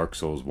played Dark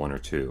Souls 1 or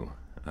 2,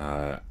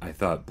 I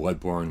thought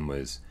Bloodborne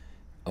was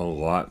a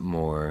lot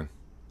more,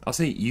 I'll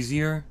say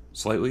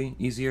slightly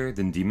easier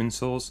than Demon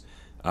Souls,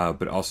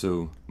 but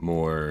also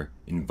more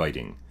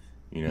inviting.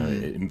 You know,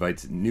 it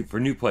invites for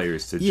new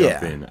players to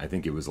jump in. I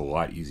think it was a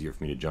lot easier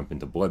for me to jump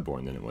into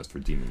Bloodborne than it was for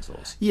Demon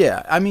Souls.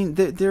 Yeah, I mean,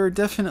 there are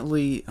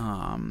definitely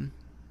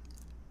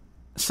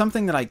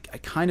something that I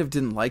kind of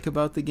didn't like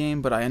about the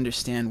game, but I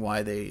understand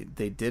why they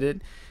did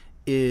it,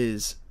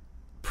 is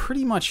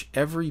pretty much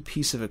every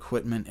piece of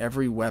equipment,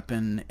 every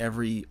weapon,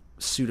 every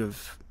suit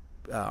of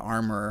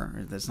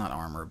armor, that's not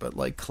armor, but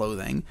like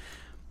clothing,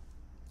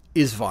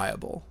 is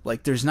viable.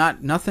 Like, there's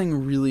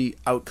nothing really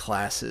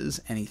outclasses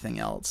anything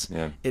else.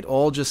 Yeah. It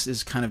all just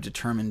is kind of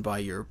determined by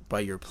your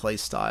play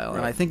style. Right.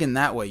 And I think in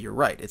that way you're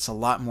right. It's a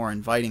lot more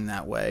inviting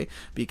that way,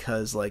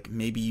 because like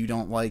maybe you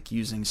don't like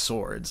using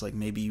swords, like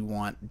maybe you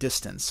want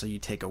distance, so you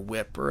take a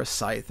whip or a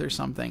scythe or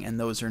something, and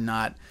those are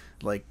not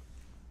like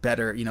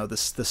better, you know, the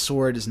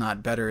sword is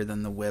not better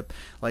than the whip,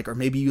 like, or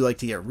maybe you like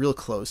to get real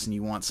close and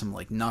you want some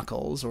like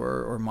knuckles,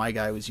 or my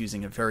guy was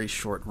using a very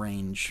short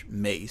range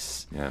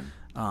mace. Yeah.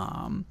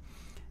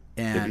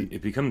 And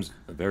it becomes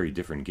a very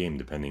different game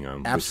depending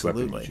on which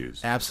weapon you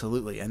choose.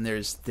 Absolutely. And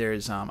there's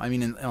I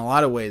mean, in a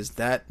lot of ways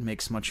that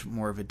makes much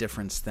more of a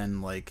difference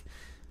than like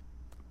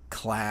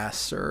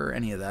class or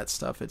any of that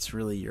stuff. It's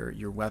really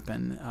your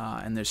weapon.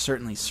 And there's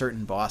certainly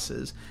certain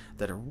bosses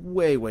that are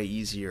way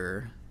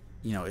easier,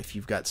 you know, if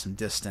you've got some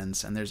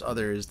distance, and there's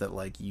others that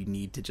like you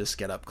need to just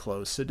get up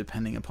close. So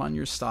depending upon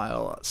your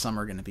style, some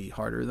are going to be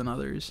harder than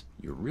others.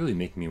 You're really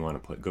making me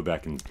want to go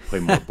back and play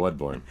more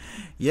Bloodborne.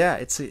 Yeah,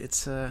 it's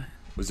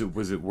Was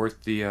it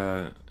worth the?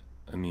 I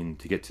mean,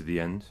 to get to the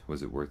end,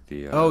 was it worth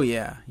the? Oh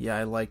yeah,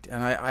 I liked,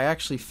 and I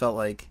actually felt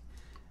like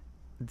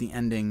the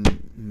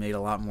ending made a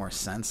lot more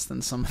sense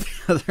than some of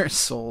the other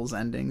Souls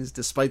endings,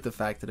 despite the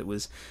fact that it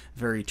was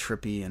very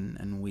trippy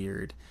and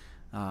weird.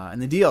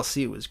 And the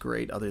DLC was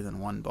great, other than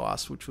one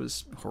boss, which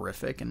was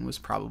horrific and was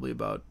probably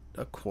about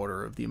a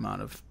quarter of the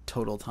amount of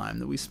total time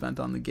that we spent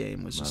on the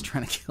game was just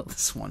trying to kill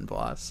this one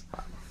boss.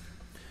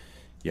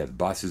 Yeah, the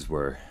bosses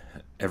were.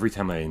 Every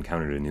time I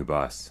encountered a new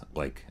boss,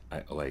 like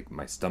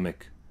my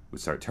stomach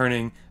would start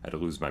turning, I'd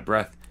lose my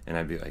breath, and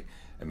I'd be like,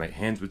 and my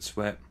hands would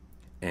sweat,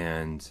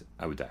 and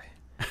I would die.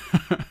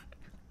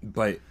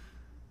 But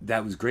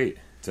that was great.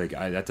 It's like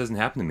that doesn't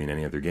happen to me in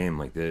any other game.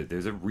 Like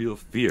there's a real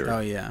fear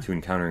to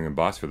encountering a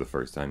boss for the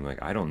first time.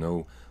 Like, I don't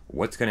know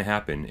what's going to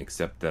happen,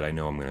 except that I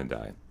know I'm going to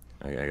die.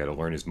 I got to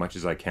learn as much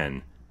as I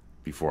can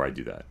before I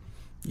do that.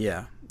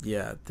 Yeah.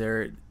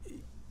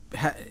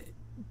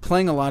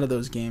 Playing a lot of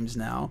those games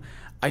now,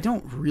 I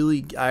don't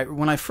really.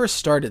 When I first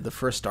started the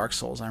first Dark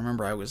Souls, I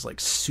remember I was like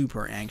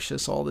super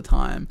anxious all the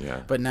time.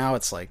 Yeah. But now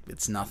it's like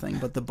it's nothing.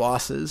 But the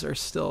bosses are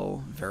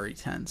still very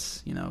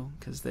tense, you know,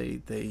 because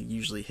they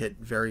usually hit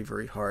very,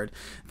 very hard.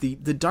 The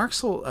Dark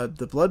Soul,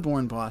 the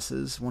Bloodborne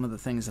bosses. One of the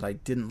things that I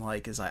didn't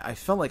like is I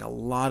felt like a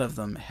lot of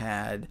them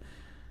had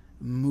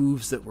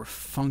moves that were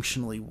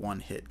functionally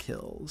one-hit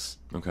kills.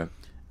 Okay.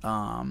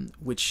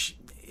 Which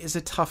is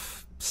a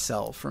tough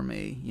sell for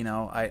me. You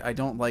know, I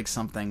don't like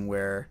something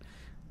where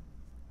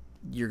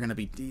you're going to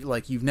be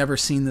like, you've never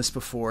seen this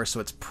before, so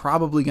it's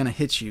probably going to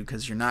hit you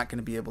because you're not going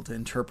to be able to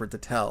interpret the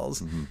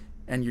tells,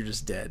 and you're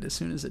just dead as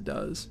soon as it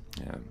does.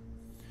 Yeah.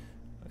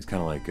 It's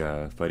kind of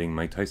like fighting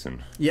Mike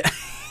Tyson. Yeah.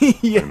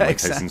 Yeah, Mike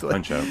exactly. Tyson's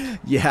Punch-Out.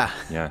 Yeah.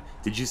 Yeah.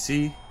 Did you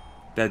see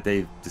that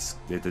they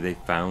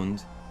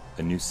found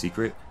a new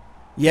secret?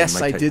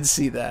 Yes, I did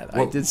see that.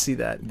 I did see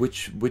that.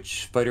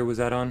 Which fighter was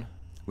that on?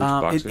 Which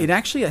boxer? It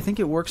actually, I think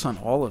it works on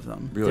all of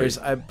them. Really?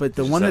 But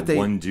the one that they...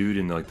 one dude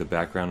in like the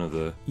background of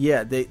the...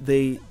 Yeah,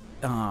 the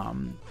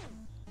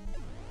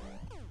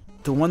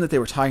one that they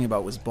were talking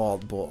about was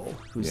Bald Bull,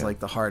 who's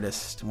like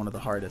one of the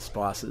hardest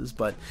bosses.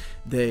 But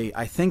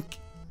I think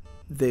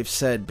they've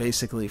said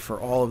basically for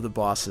all of the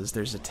bosses,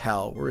 there's a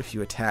tell where if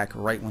you attack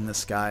right when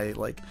this guy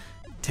like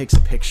takes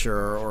a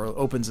picture or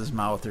opens his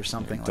mouth or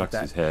something like ducks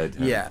that. His head.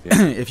 Yeah,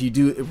 if you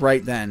do it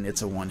right then,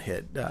 it's a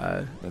one-hit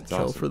kill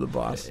awesome. for the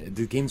boss.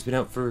 The game's been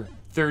out for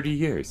 30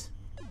 years.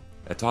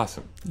 That's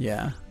awesome.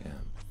 Yeah.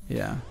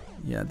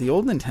 The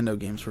old Nintendo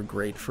games were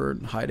great for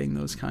hiding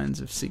those kinds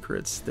of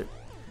secrets.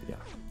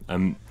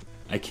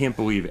 I can't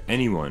believe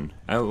anyone.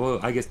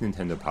 I guess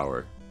Nintendo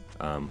Power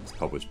was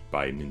published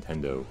by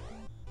Nintendo.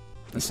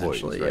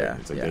 Essentially, right? yeah.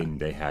 It's like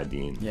they had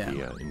the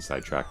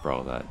inside track for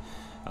all that.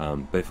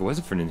 But if it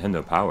wasn't for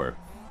Nintendo Power,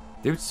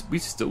 we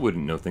still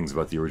wouldn't know things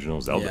about the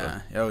original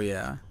Zelda. Yeah. Oh,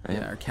 yeah. Right?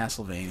 Yeah, or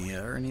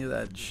Castlevania or any of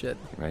that shit.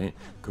 Right?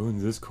 Go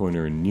into this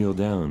corner and kneel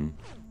down.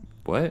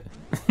 What?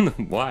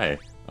 Why?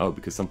 Oh,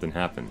 because something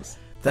happens.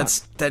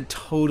 That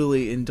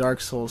totally, in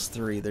Dark Souls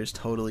 3, there's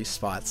totally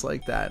spots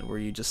like that where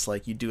you just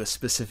like, you do a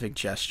specific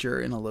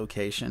gesture in a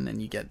location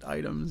and you get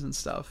items and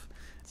stuff.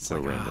 It's so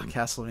like, random.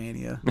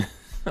 Castlevania.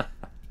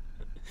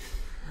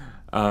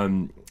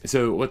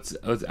 So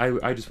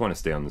I just want to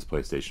stay on this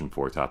PlayStation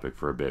 4 topic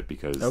for a bit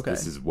because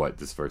this is what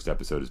this first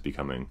episode is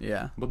becoming.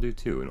 Yeah. We'll do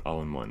two and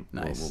all in one.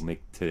 Nice. We'll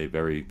make today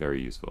very,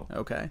 very useful.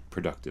 Okay.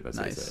 Productive, as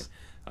they say,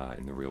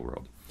 in the real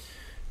world.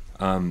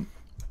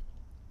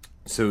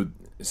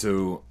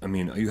 So I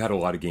mean, you had a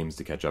lot of games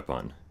to catch up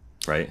on,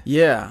 right?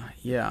 Yeah.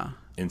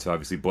 And so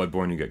obviously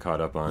Bloodborne you get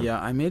caught up on.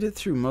 Yeah, I made it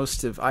through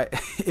most of...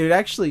 It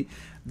actually...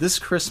 This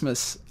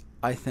Christmas,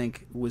 I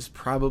think, was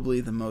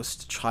probably the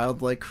most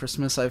childlike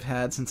Christmas I've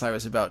had since I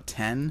was about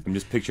 10. I'm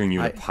just picturing you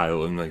in a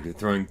pile and like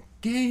throwing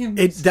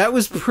games. That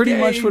was pretty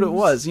much what it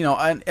was. You know,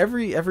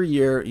 every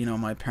year, you know,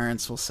 my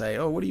parents will say,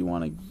 "Oh, what do you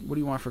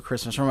want for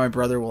Christmas?" Or my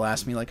brother will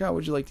ask me like, "Oh, what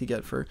would you like to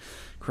get for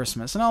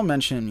Christmas?" And I'll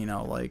mention, you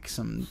know, like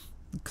some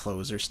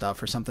clothes or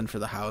stuff or something for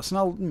the house, and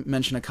I'll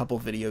mention a couple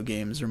video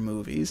games or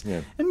movies.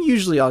 Yeah. And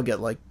usually I'll get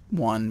like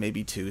one,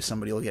 maybe two.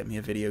 Somebody will get me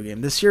a video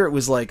game. This year it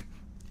was like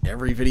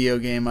every video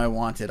game I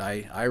wanted,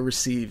 I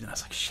received, and I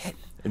was like, shit,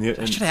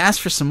 I should have asked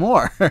for some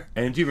more.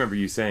 And do you remember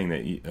you saying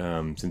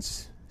that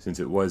since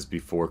it was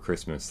before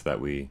Christmas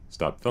that we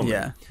stopped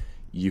filming,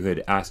 you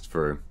had asked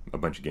for a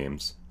bunch of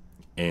games,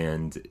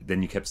 and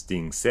then you kept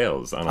seeing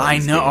sales on all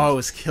these games. Oh, it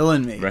was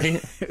killing me.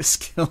 Right? It was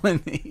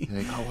killing me.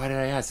 You're like, oh, why did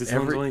I ask? This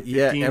one's only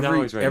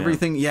 $15 right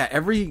everything, now. Yeah,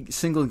 every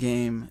single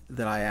game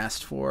that I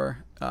asked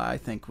for, I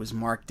think, was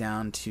marked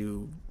down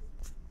to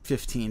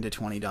 $15 to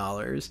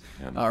 $20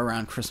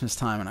 around Christmas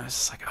time, and I was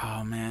just like,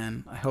 oh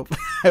man, I hope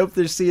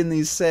they're seeing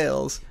these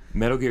sales.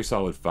 Metal Gear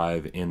Solid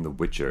 5 and The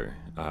Witcher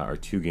are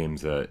two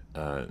games that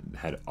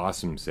had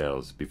awesome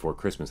sales before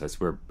Christmas. I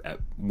swear, at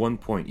one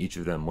point, each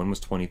of them, one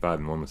was $25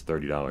 and one was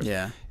 $30.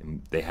 Yeah,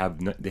 and they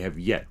have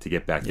yet to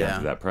get back down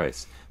to that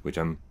price, which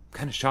I'm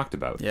kind of shocked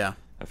about. Yeah,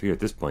 I figure at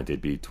this point they'd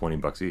be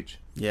 $20 each.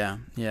 Yeah.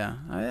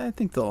 I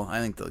think they'll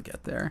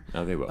get there.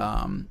 Oh, they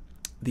will.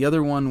 The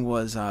other one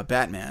was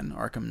Batman: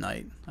 Arkham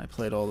Knight. I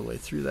played all the way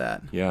through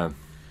that. Yeah.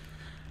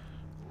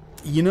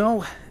 You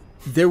know,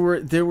 there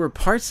were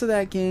parts of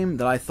that game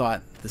that I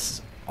thought, this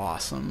is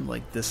awesome.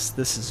 Like this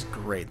is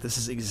great. This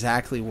is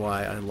exactly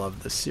why I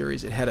love this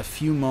series. It had a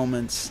few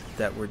moments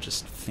that were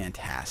just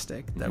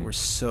fantastic, that were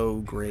so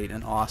great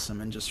and awesome,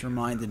 and just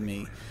reminded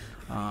me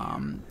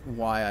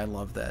why I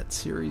love that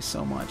series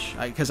so much.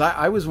 Because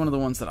I was one of the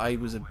ones that I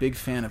was a big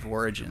fan of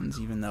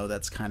Origins, even though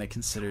that's kind of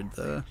considered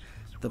the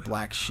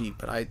black sheep,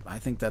 but I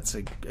think that's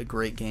a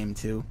great game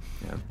too.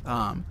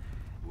 Yeah.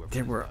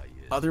 There were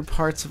other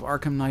parts of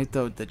Arkham Knight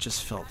though that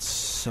just felt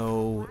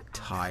so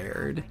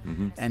tired,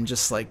 and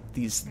just like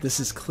this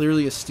is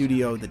clearly a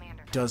studio that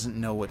doesn't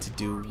know what to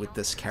do with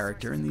this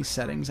character in these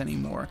settings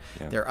anymore.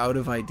 Yeah. They're out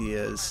of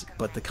ideas,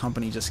 but the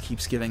company just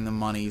keeps giving them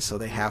money, so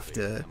they have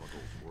to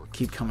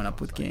keep coming up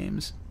with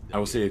games. I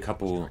will say a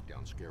couple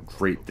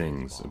great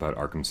things about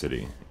Arkham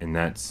City, and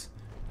that's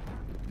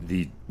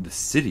the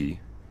city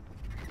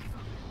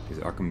is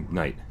Arkham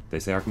Knight. They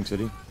say Arkham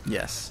City?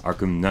 Yes.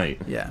 Arkham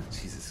Knight. Yeah.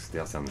 Jesus, they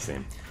all sound the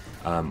same.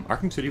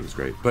 Arkham City was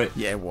great, but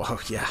Yeah. Whoa.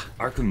 Yeah.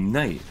 Arkham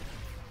Knight,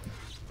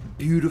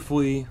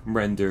 beautifully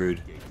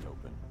rendered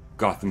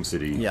Gotham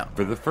City Yeah.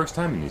 for the first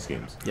time in these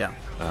games. Yeah.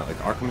 Like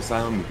Arkham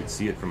Asylum, you could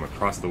see it from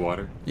across the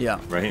water. Yeah.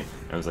 Right?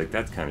 I was like,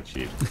 that's kind of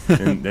cheap.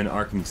 And then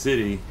Arkham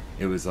City,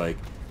 it was like,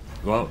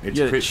 well, it's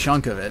You get a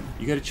chunk of it.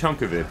 You get a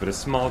chunk of it, but a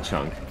small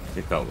chunk.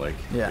 It felt like.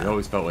 Yeah. It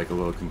always felt like a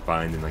little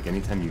confined, and like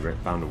anytime you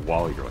found a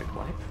wall, you're like,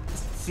 what?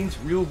 This seems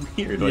real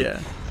weird. Like, Yeah.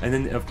 And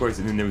then, of course,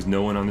 there was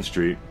no one on the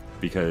street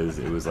because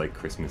it was like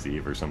Christmas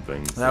Eve or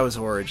something. So, That was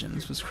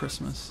Origins. Was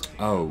Christmas.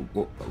 oh,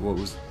 what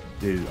was?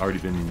 It had already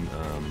been.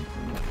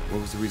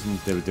 What was the reason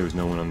that there was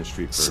no one on the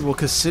street for? Well,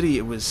 because City,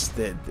 it was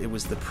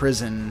the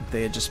prison.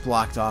 They had just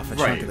blocked off a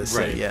chunk of the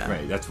city. Yeah.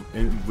 Right. That's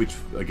which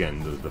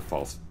again the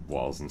false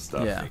walls and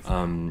stuff. Yeah.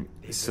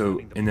 So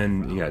and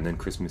then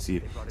Christmas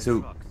Eve.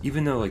 So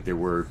even though like there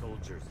were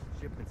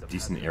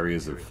decent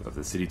areas of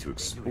the city to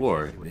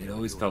explore, it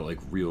always felt like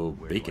real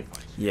bacon.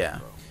 Yeah.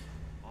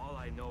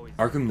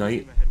 Arkham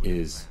Knight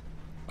is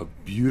a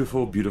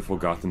beautiful, beautiful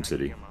Gotham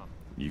City.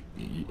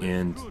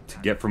 And to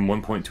get from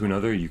one point to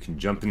another, you can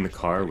jump in the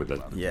car with a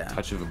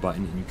touch of a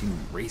button, and you can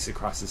race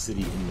across the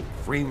city in the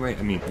frame rate.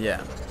 I mean,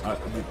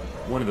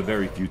 one of the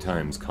very few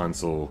times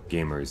console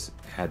gamers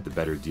had the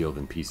better deal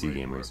than PC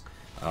gamers.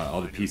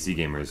 All the PC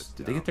gamers,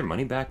 did they get their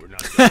money back?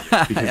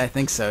 I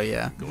think so.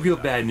 Yeah. Real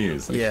bad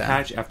news. Like, Yeah.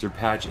 patch after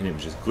patch, and it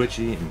was just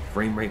glitchy and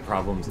frame rate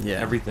problems and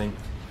everything.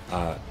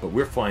 But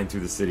we're flying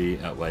through the city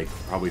at like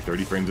probably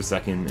 30 frames a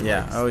second. And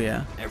Yeah. like, Oh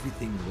yeah.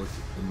 everything looked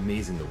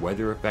amazing. The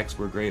weather effects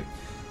were great,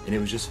 and it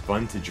was just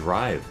fun to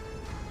drive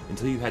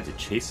until you had to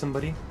chase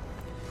somebody,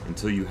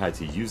 until you had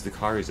to use the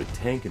car as a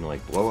tank and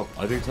like blow up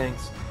other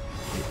tanks.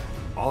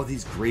 All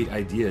these great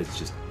ideas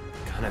just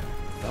kind of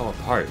fell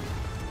apart.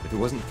 If it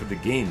wasn't for the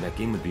game, that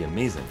game would be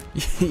amazing.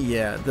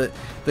 Yeah.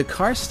 The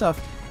car stuff.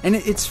 And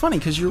it's funny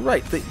because you're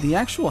right. The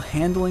actual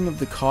handling of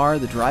the car,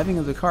 the driving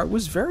of the car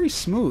was very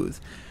smooth.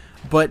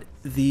 But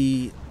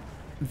the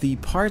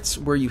parts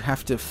where you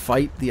have to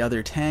fight the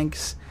other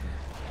tanks,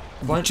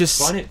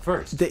 Fun at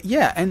first.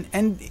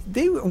 And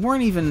they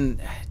weren't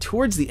even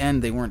towards the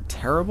end. They weren't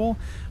terrible,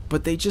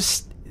 but they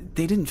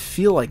didn't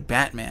feel like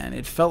Batman.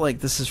 It felt like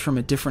this is from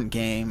a different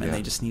game, and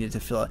they just needed to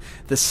fill it.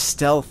 The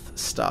stealth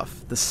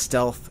stuff, the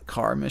stealth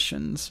car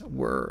missions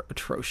were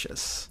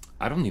atrocious.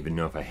 I don't even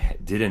know if I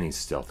did any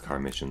stealth car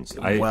missions.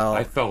 I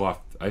fell off.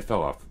 I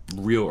fell off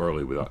real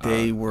early with.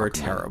 They were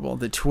terrible.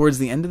 Towards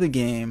the end of the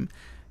game,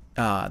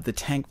 the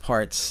tank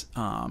parts,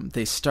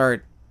 they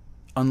start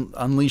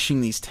unleashing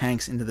these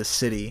tanks into the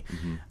city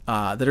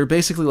that are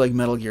basically like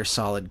Metal Gear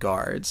Solid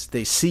guards.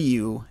 They see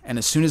you, and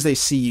as soon as they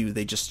see you,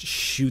 they just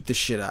shoot the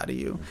shit out of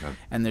you. Okay.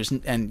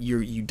 And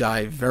you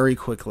die very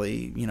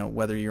quickly. You know,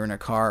 whether you're in a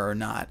car or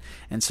not.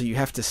 And so you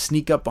have to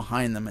sneak up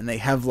behind them, and they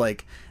have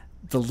like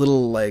the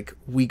little like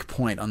weak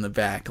point on the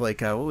back, like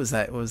what was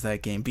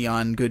that game,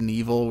 Beyond Good and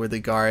Evil, where the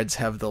guards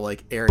have the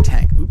like air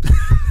tank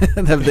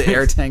have the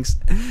air tanks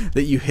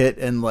that you hit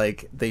and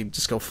like they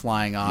just go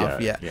flying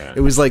off. Yeah.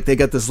 It was like they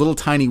got this little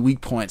tiny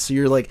weak point, so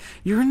you're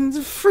in the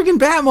friggin'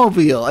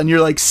 Batmobile and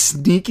you're like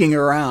sneaking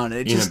around.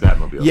 It just, in a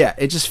Batmobile. Yeah,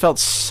 it just felt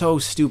so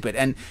stupid.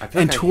 And I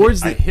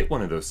hit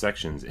one of those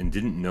sections and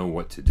didn't know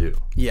what to do.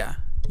 Yeah,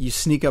 you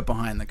sneak up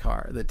behind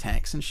the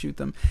tanks and shoot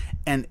them,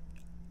 and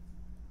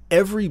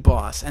every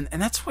boss, and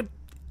that's what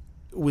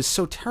was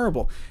so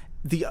terrible.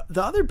 The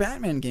other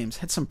Batman games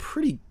had some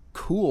pretty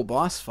cool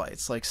boss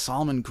fights, like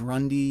Solomon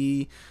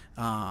Grundy,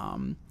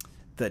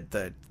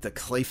 the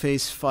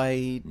Clayface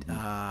fight,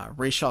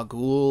 Ra's al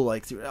Ghul.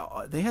 Like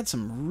they had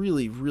some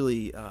really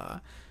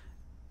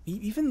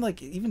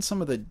even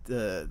some of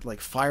the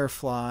like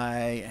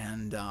Firefly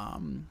and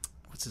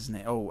what's his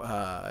name?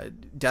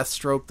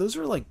 Deathstroke.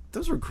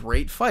 Those were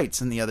great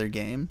fights in the other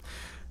game.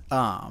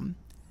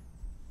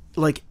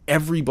 Like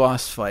every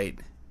boss fight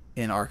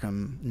in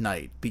Arkham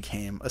Knight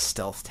became a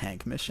stealth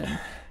tank mission.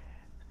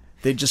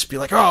 They'd just be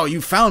like, "Oh,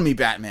 you found me,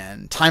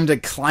 Batman! Time to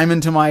climb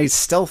into my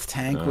stealth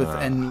tank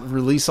and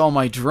release all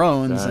my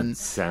drones." That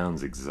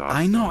sounds exhausting.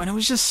 I know, and it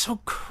was just so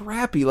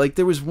crappy. Like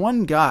there was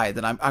one guy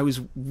that I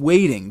was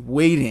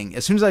waiting.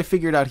 As soon as I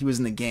figured out he was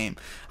in the game,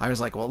 I was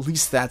like, "Well, at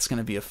least that's going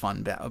to be a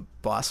fun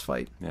boss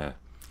fight." Yeah.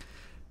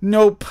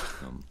 Nope.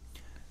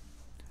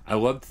 I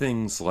loved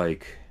things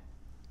like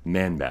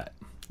Man-Bat.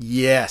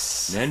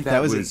 Yes,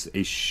 Man-Bat was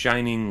a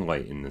shining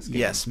light in this game.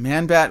 Yes,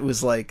 Man-Bat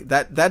was like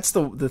that. That's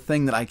the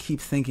thing that I keep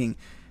thinking.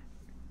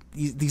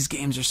 These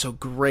games are so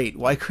great.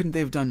 Why couldn't they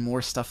have done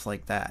more stuff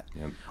like that?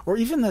 Yep. Or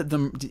even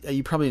the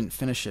you probably didn't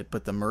finish it,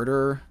 but the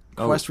murder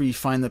quest where you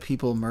find the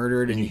people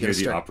murdered and you hear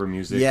the opera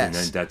music. Yes. And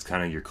then that's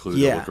kind of your clue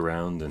to look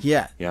around. And,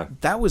 yeah,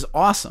 that was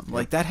awesome.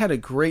 Like that had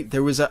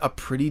there was a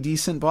pretty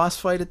decent boss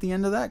fight at the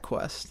end of that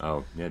quest.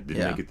 Oh yeah,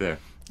 didn't make it there.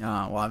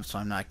 Well, so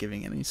I'm not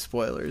giving any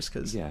spoilers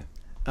because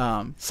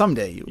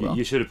someday you will.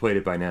 You should have played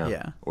it by now.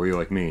 Yeah. Or you're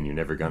like me and you're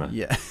never gonna.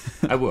 Yeah.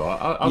 I will.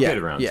 I'll get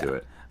around to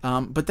it.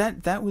 But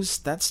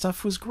that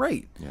stuff was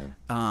great.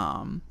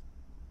 Yeah.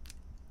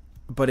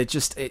 but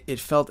it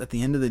felt at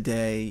the end of the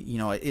day, you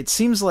know, it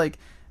seems like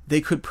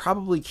they could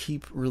probably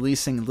keep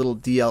releasing little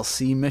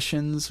DLC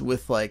missions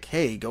with like,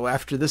 hey, go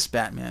after this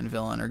Batman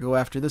villain or go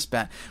after this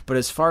but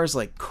as far as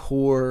like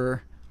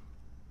core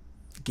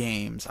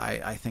games,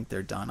 I think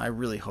they're done. I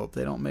really hope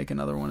they don't make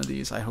another one of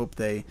these. I hope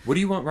they... What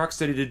do you want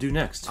Rocksteady to do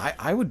next?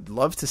 I would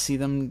love to see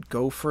them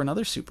go for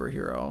another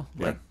superhero.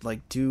 Yeah.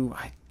 Like do...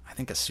 I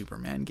think a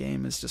Superman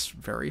game is just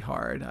very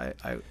hard.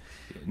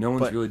 No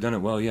one's really done it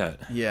well yet.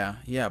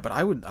 Yeah, but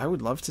I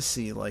would love to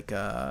see like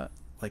a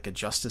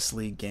Justice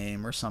League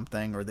game or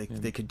something, or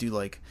they could do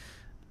like,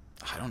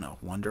 I don't know,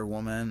 Wonder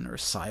Woman or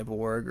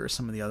Cyborg or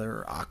some of the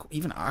other,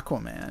 even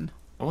Aquaman.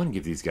 I want to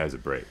give these guys a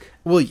break.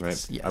 Well, yes,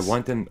 right? yes. I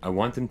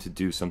want them to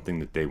do something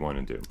that they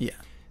want to do. Yeah.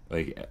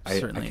 Like I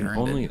can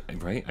only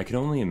I can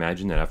only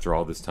imagine that after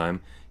all this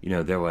time, you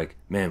know, they're like,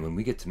 man, when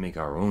we get to make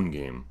our own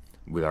game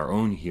with our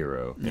own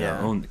hero and our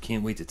own,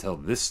 can't wait to tell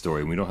this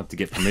story, and we don't have to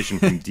get permission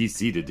from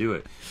DC to do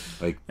it.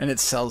 Like, and it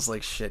sells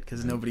like shit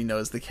because nobody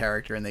knows the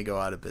character and they go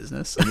out of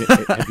business.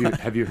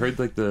 have you heard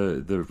like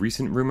the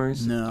recent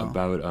rumors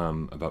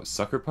about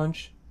Sucker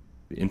Punch,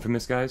 the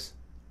Infamous guys?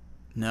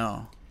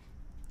 No.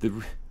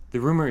 The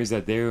rumor is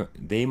that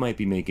they might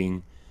be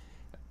making,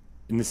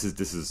 and this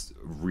is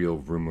real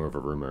rumor of a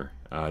rumor.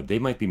 They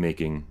might be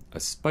making a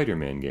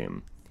Spider-Man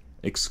game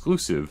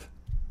exclusive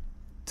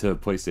to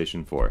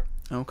PlayStation 4.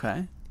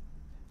 Okay.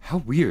 How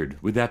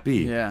weird would that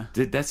be? Yeah.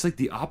 That's like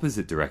the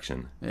opposite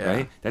direction,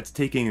 right? That's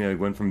taking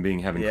went from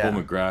having Cole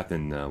McGrath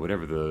and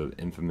whatever the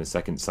infamous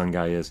Second Son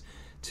guy is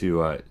to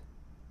what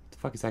the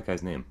fuck is that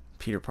guy's name?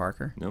 Peter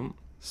Parker. No.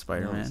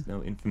 Spider-Man.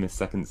 No, infamous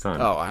Second Son.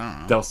 Oh, I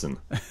don't know. Delson.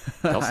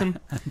 Delson?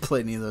 I haven't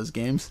played any of those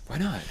games. Why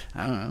not?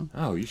 I don't know.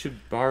 Oh, you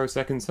should borrow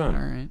Second Son.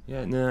 All right.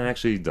 Yeah, no,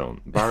 actually don't.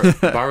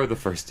 Borrow the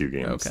first two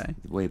games. Okay.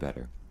 Way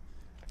better.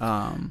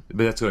 But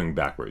that's going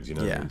backwards, you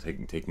know,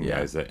 taking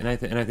guys that, and I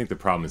think the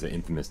problem is that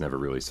Infamous never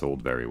really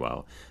sold very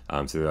well.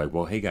 So they're like,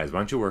 well, hey guys, why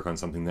don't you work on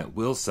something that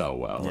will sell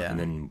well, and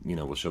then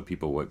we'll show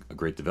people what a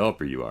great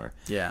developer you are.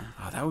 Yeah,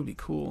 that would be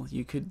cool.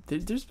 You could.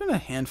 There's been a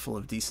handful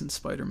of decent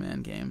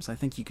Spider-Man games. I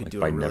think you could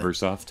do by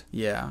Neversoft.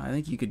 Yeah, I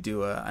think you could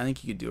do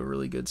a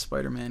really good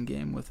Spider-Man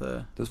game with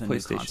those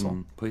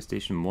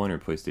PlayStation 1 or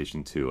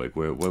PlayStation 2. Like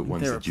what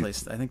ones did you? I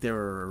think they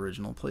were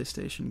original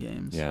PlayStation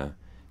games. Yeah.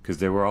 Because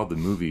they were all the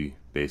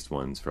movie-based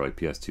ones for like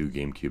PS2,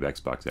 GameCube,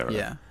 Xbox era.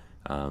 Yeah.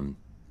 And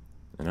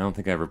I don't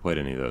think I ever played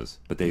any of those,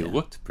 but they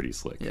looked pretty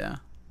slick. Yeah.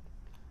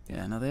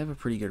 Yeah. No, they have a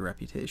pretty good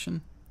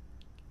reputation.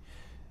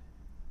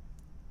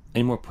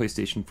 Any more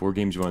PlayStation 4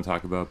 games you want to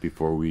talk about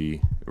before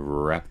we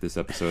wrap this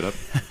episode up?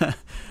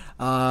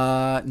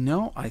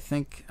 No. I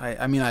think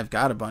I mean I've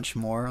got a bunch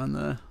more on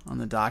the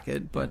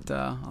docket, but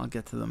I'll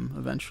get to them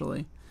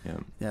eventually. Yeah.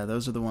 Yeah.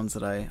 Those are the ones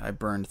that I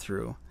burned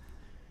through.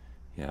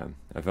 Yeah,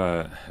 I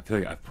feel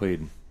like I've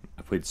played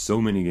so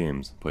many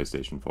games on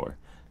PlayStation 4,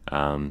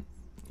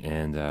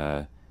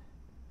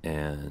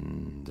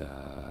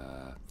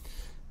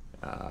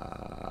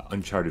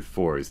 Uncharted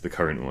 4 is the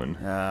current one.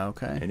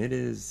 Okay. And it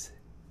is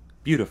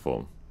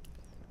beautiful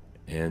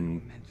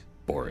and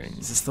boring.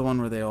 Is this the one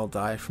where they all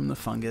die from the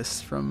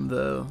fungus from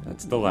the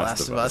That's the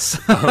Last of Us.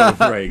 Oh,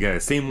 right, yeah,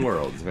 same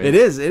world. Right? It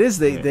is.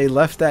 They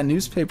left that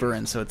newspaper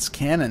in, so it's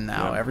canon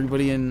now. Yeah.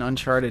 Everybody in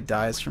Uncharted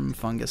dies from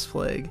fungus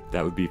plague.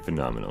 That would be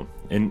phenomenal.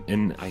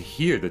 And I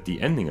hear that the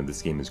ending of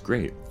this game is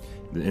great.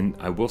 And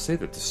I will say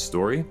that the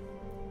story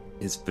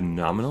is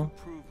phenomenal.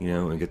 You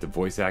know, and get the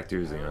voice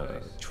actors,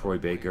 Troy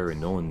Baker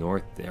and Nolan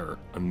North, they're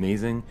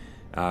amazing.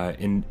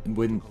 And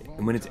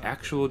when it's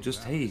actual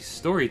just, hey,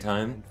 story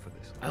time,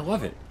 I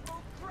love it.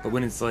 But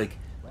when it's like,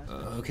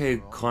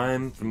 okay,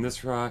 climb from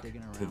this rock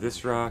to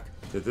this rock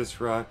to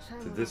this rock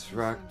to this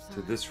rock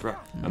to this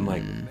rock, I'm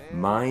like,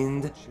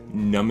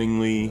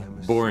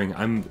 mind-numbingly boring.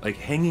 I'm like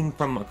hanging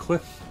from a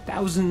cliff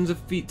thousands of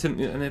feet,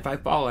 and if I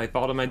fall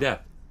to my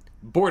death.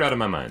 Bored out of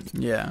my mind.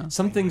 Yeah.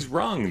 Something's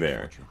wrong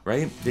there,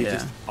 right? They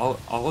just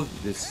all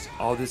this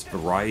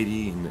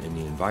variety in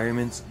the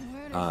environments,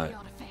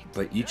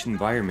 but each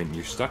environment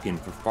you're stuck in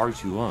for far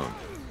too long.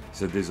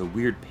 So there's a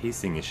weird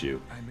pacing issue,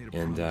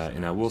 and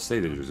I will say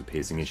that there's a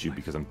pacing issue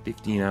because I'm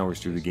 15 hours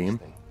through the game,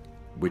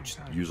 which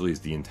usually is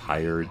the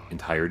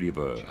entirety of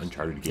a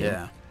Uncharted game.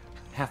 Yeah.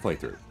 Halfway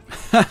through.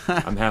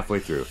 I'm halfway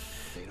through.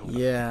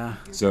 Yeah.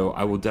 So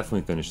I will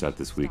definitely finish that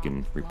this week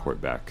and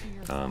report back,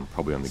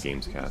 probably on the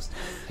Gamescast.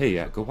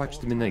 Hey, go watch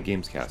the Midnight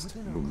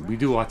Gamescast. We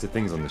do lots of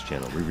things on this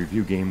channel. We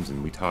review games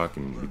and we talk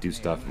and we do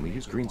stuff and we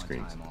use green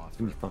screens. It's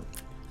gonna be fun.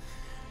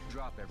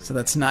 So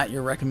that's not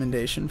your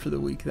recommendation for the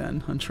week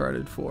then,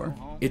 Uncharted 4?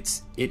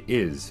 It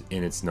is,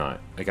 and it's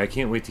not. Like, I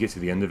can't wait to get to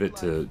the end of it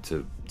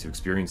to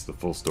experience the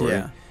full story.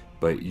 Yeah.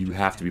 But you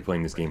have to be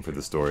playing this game for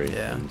the story.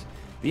 Yeah. And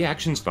the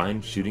action's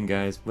fine, shooting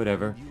guys,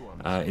 whatever.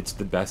 It's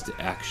the best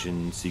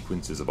action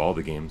sequences of all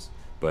the games.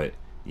 But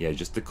yeah,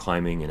 just the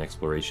climbing and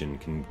exploration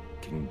can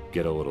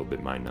get a little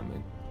bit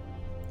mind-numbing.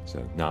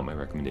 So not my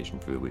recommendation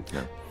for the week.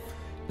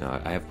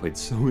 No, I have played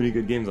so many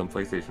good games on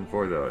PlayStation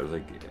 4 though. I was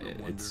like,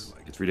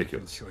 it's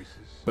ridiculous.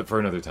 But for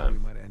another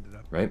time,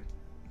 right?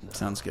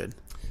 Sounds good.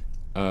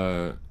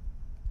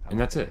 And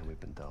that's it. We've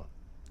been dealt.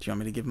 Do you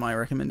want me to give my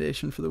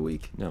recommendation for the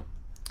week? No.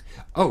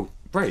 Oh,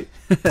 right.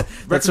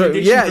 That's what,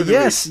 yeah,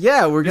 yes, week.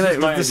 yeah. We're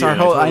gonna. This Our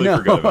whole. I totally know.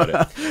 forgot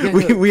about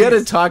it. We had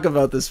to talk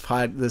about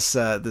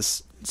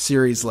this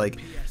series like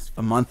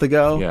a month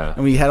ago. Yeah.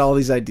 And we had all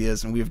these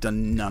ideas, and we've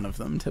done none of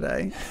them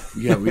today.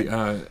 Yeah.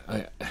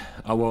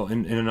 Well,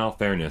 in all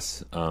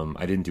fairness,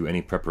 I didn't do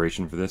any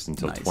preparation for this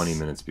until 20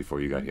 minutes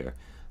before you got here.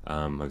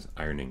 I was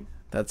ironing.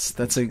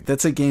 That's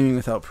a Gaming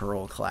Without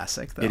Parole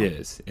classic, though. It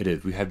is.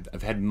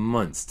 I've had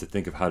months to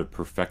think of how to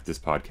perfect this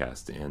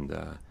podcast,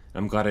 and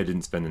I'm glad I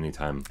didn't spend any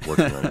time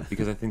working on it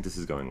because I think this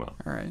is going well.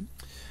 All right.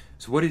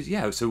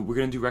 So so we're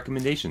gonna do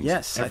recommendations.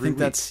 Yes, I think week.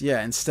 that's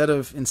instead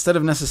of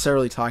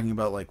necessarily talking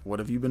about like what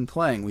have you been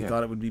playing, we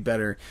thought it would be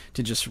better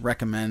to just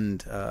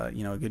recommend a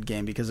good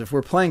game, because if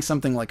we're playing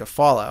something like a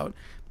Fallout,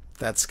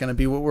 that's gonna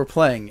be what we're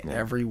playing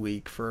every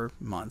week for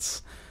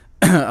months.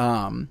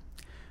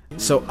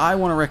 So I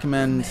want to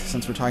recommend,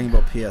 since we're talking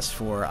about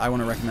PS4, I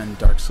want to recommend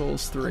Dark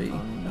Souls 3.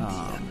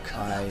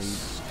 I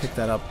picked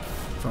that up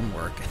from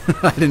work.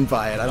 I didn't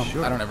buy it. I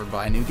don't ever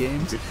buy new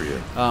games. Good for you.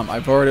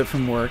 I borrowed it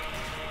from work,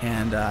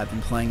 and I've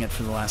been playing it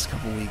for the last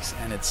couple weeks,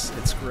 and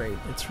it's great.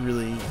 It's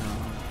really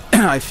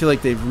I feel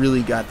like they've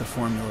really got the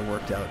formula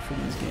worked out for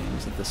these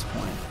games at this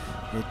point.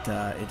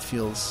 It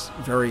feels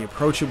very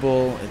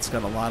approachable. It's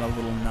got a lot of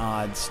little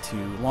nods to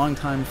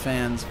longtime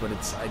fans, but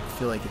I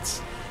feel like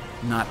it's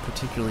not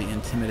particularly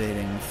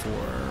intimidating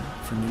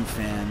for new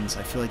fans.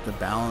 I feel like the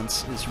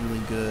balance is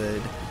really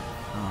good.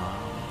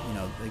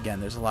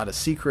 Again, there's a lot of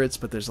secrets,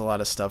 but there's a lot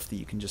of stuff that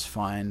you can just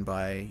find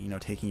by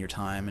taking your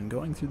time and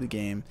going through the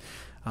game.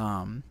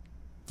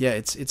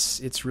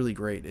 It's really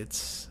great.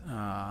 It's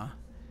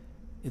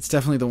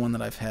definitely the one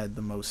that I've had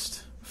the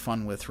most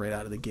fun with right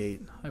out of the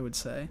gate, I would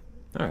say.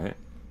 All right.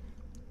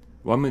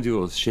 Well, I'm gonna do a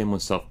little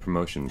shameless self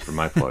promotion for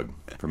my plug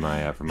for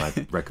my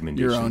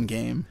recommendation. Your own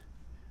game.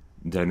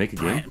 Did I make a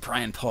game?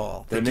 Brian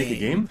Paul. Did I make a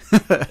game?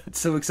 It's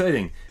so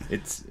exciting.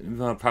 It's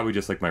probably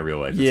just like my real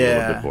life. It's a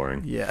little bit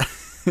boring. Yeah.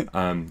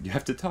 You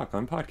have to talk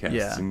on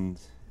podcasts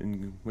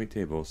and wait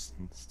tables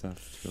and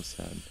stuff. It's real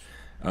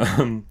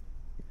sad.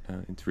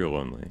 It's real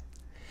lonely.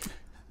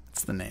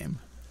 That's the name.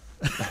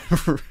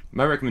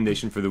 My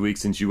recommendation for the week,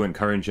 since you went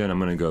current gen, I'm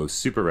going to go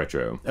super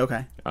retro.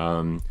 Okay.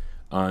 On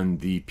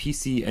the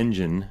PC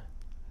Engine,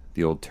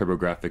 the old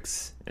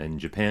TurboGrafx in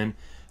Japan,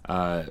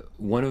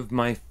 one of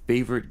my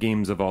favorite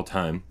games of all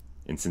time,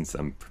 and since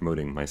I'm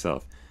promoting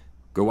myself,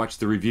 go watch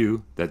the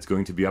review that's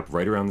going to be up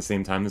right around the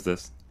same time as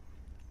this.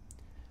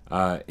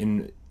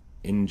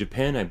 In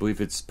Japan, I believe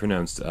it's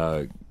pronounced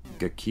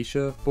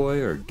Gekisha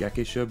Boy or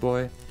Gekisha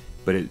Boy,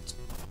 but it's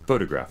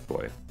Photograph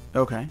Boy.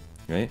 Okay.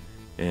 Right?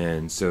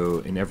 And so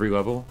in every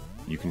level,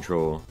 you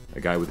control a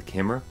guy with a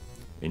camera,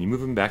 and you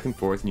move him back and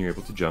forth, and you're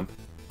able to jump,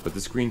 but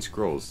the screen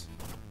scrolls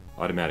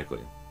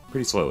automatically,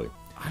 pretty slowly.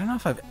 I don't know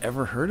if I've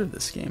ever heard of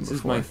this game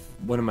before. This is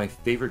one of my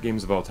favorite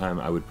games of all time.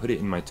 I would put it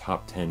in my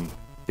top 10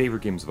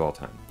 favorite games of all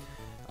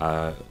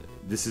time.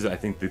 This is, I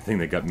think, the thing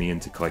that got me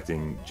into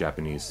collecting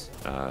Japanese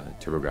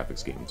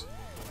TurboGrafx games.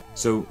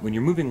 So when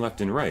you're moving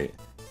left and right,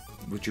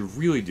 what you're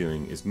really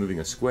doing is moving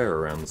a square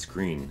around the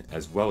screen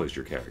as well as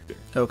your character.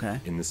 Okay.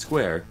 In the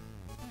square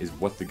is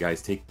what the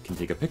guys can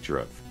take a picture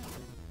of.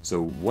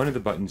 So one of the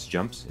buttons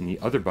jumps and the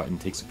other button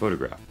takes a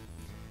photograph.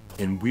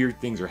 And weird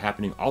things are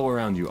happening all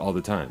around you all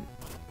the time.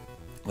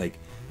 Like,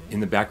 in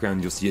the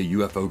background you'll see a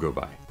UFO go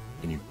by,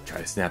 and you try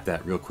to snap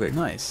that real quick.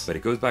 Nice. But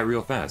it goes by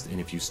real fast, and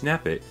if you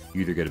snap it,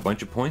 you either get a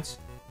bunch of points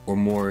or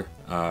more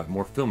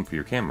film for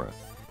your camera.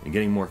 And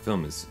getting more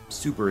film is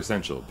super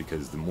essential,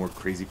 because the more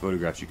crazy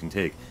photographs you can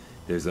take,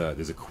 there's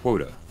a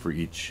quota for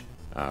each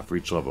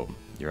level.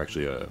 You're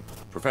actually a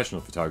professional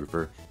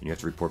photographer, and you have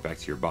to report back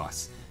to your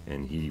boss,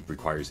 and he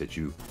requires that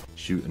you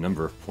shoot a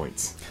number of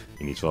points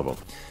in each level.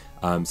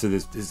 So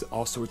there's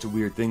all sorts of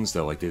weird things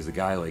though. Like there's a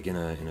guy like in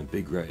a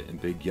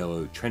big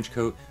yellow trench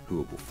coat who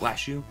will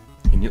flash you,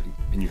 and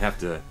you have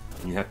to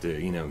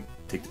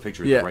take the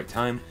picture at the right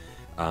time.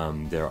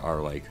 There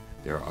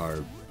are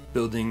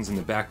buildings in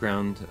the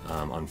background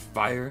on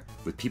fire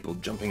with people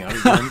jumping out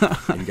of them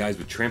and guys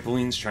with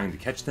trampolines trying to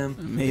catch them.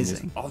 Amazing.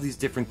 And there's all these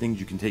different things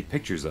you can take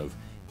pictures of,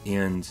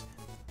 and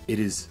it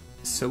is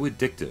so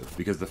addictive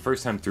because the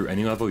first time through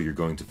any level you're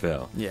going to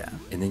fail. Yeah.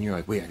 And then you're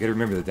like, wait, I gotta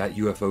remember that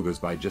UFO goes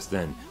by just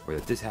then, or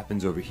that this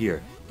happens over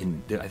here.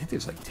 And I think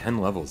there's like 10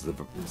 levels. There's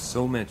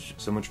so much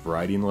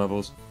variety in the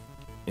levels,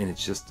 and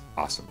it's just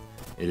awesome.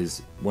 It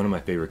is one of my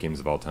favorite games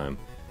of all time.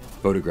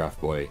 Photograph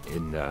Boy.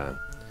 And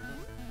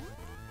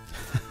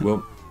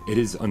well, it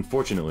is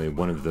unfortunately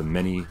one of the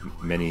many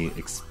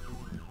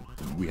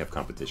we have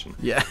competition.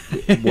 Yeah.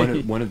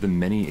 one of the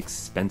many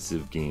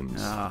expensive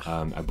games.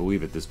 I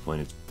believe at this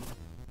point it's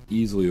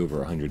easily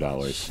over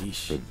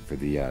 $100 for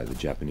the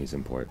Japanese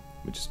import,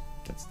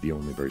 that's the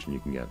only version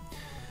you can get.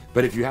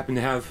 But if you happen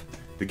to have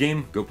the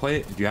game, go play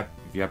it. If you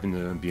happen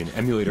to be an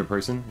emulator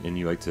person and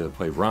you like to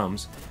play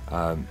ROMs,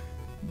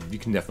 you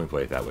can definitely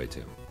play it that way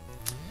too.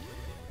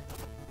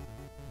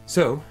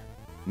 So,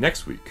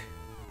 next week.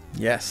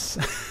 Yes.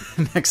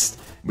 Next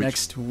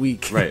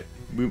week. Right.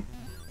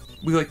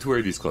 we like to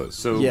wear these clothes.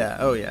 So Yeah,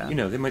 oh yeah. You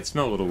know, they might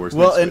smell a little worse.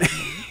 Well, next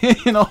and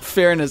week. in all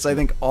fairness, I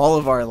think all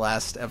of our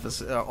last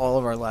episode, all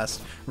of our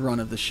last run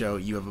of the show,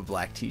 you have a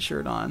black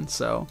T-shirt on.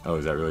 So. Oh,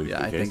 is that really? Yeah,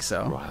 the I case? think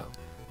so. Wow.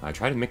 I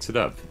try to mix it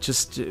up.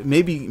 Just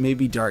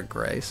maybe dark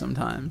gray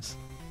sometimes.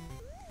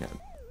 Yeah,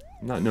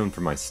 I'm not known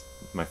for my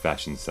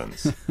fashion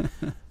sense.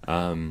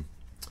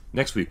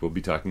 Next week we'll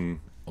be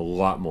talking a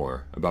lot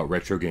more about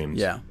retro games.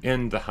 Yeah.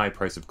 And the high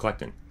price of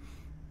collecting.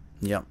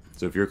 Yep.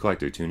 So if you're a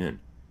collector, tune in.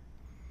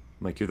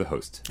 Mike, you're the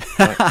host.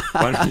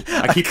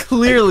 I keep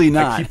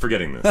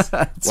forgetting this.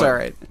 It's all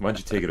right. Why don't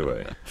you take it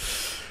away?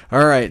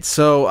 All right,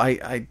 so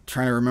I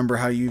trying to remember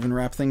how you even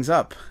wrap things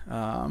up.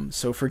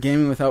 So for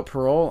Gaming Without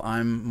Parole,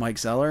 I'm Mike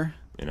Zeller.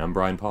 And I'm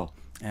Brian Paul.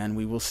 And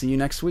we will see you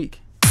next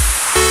week.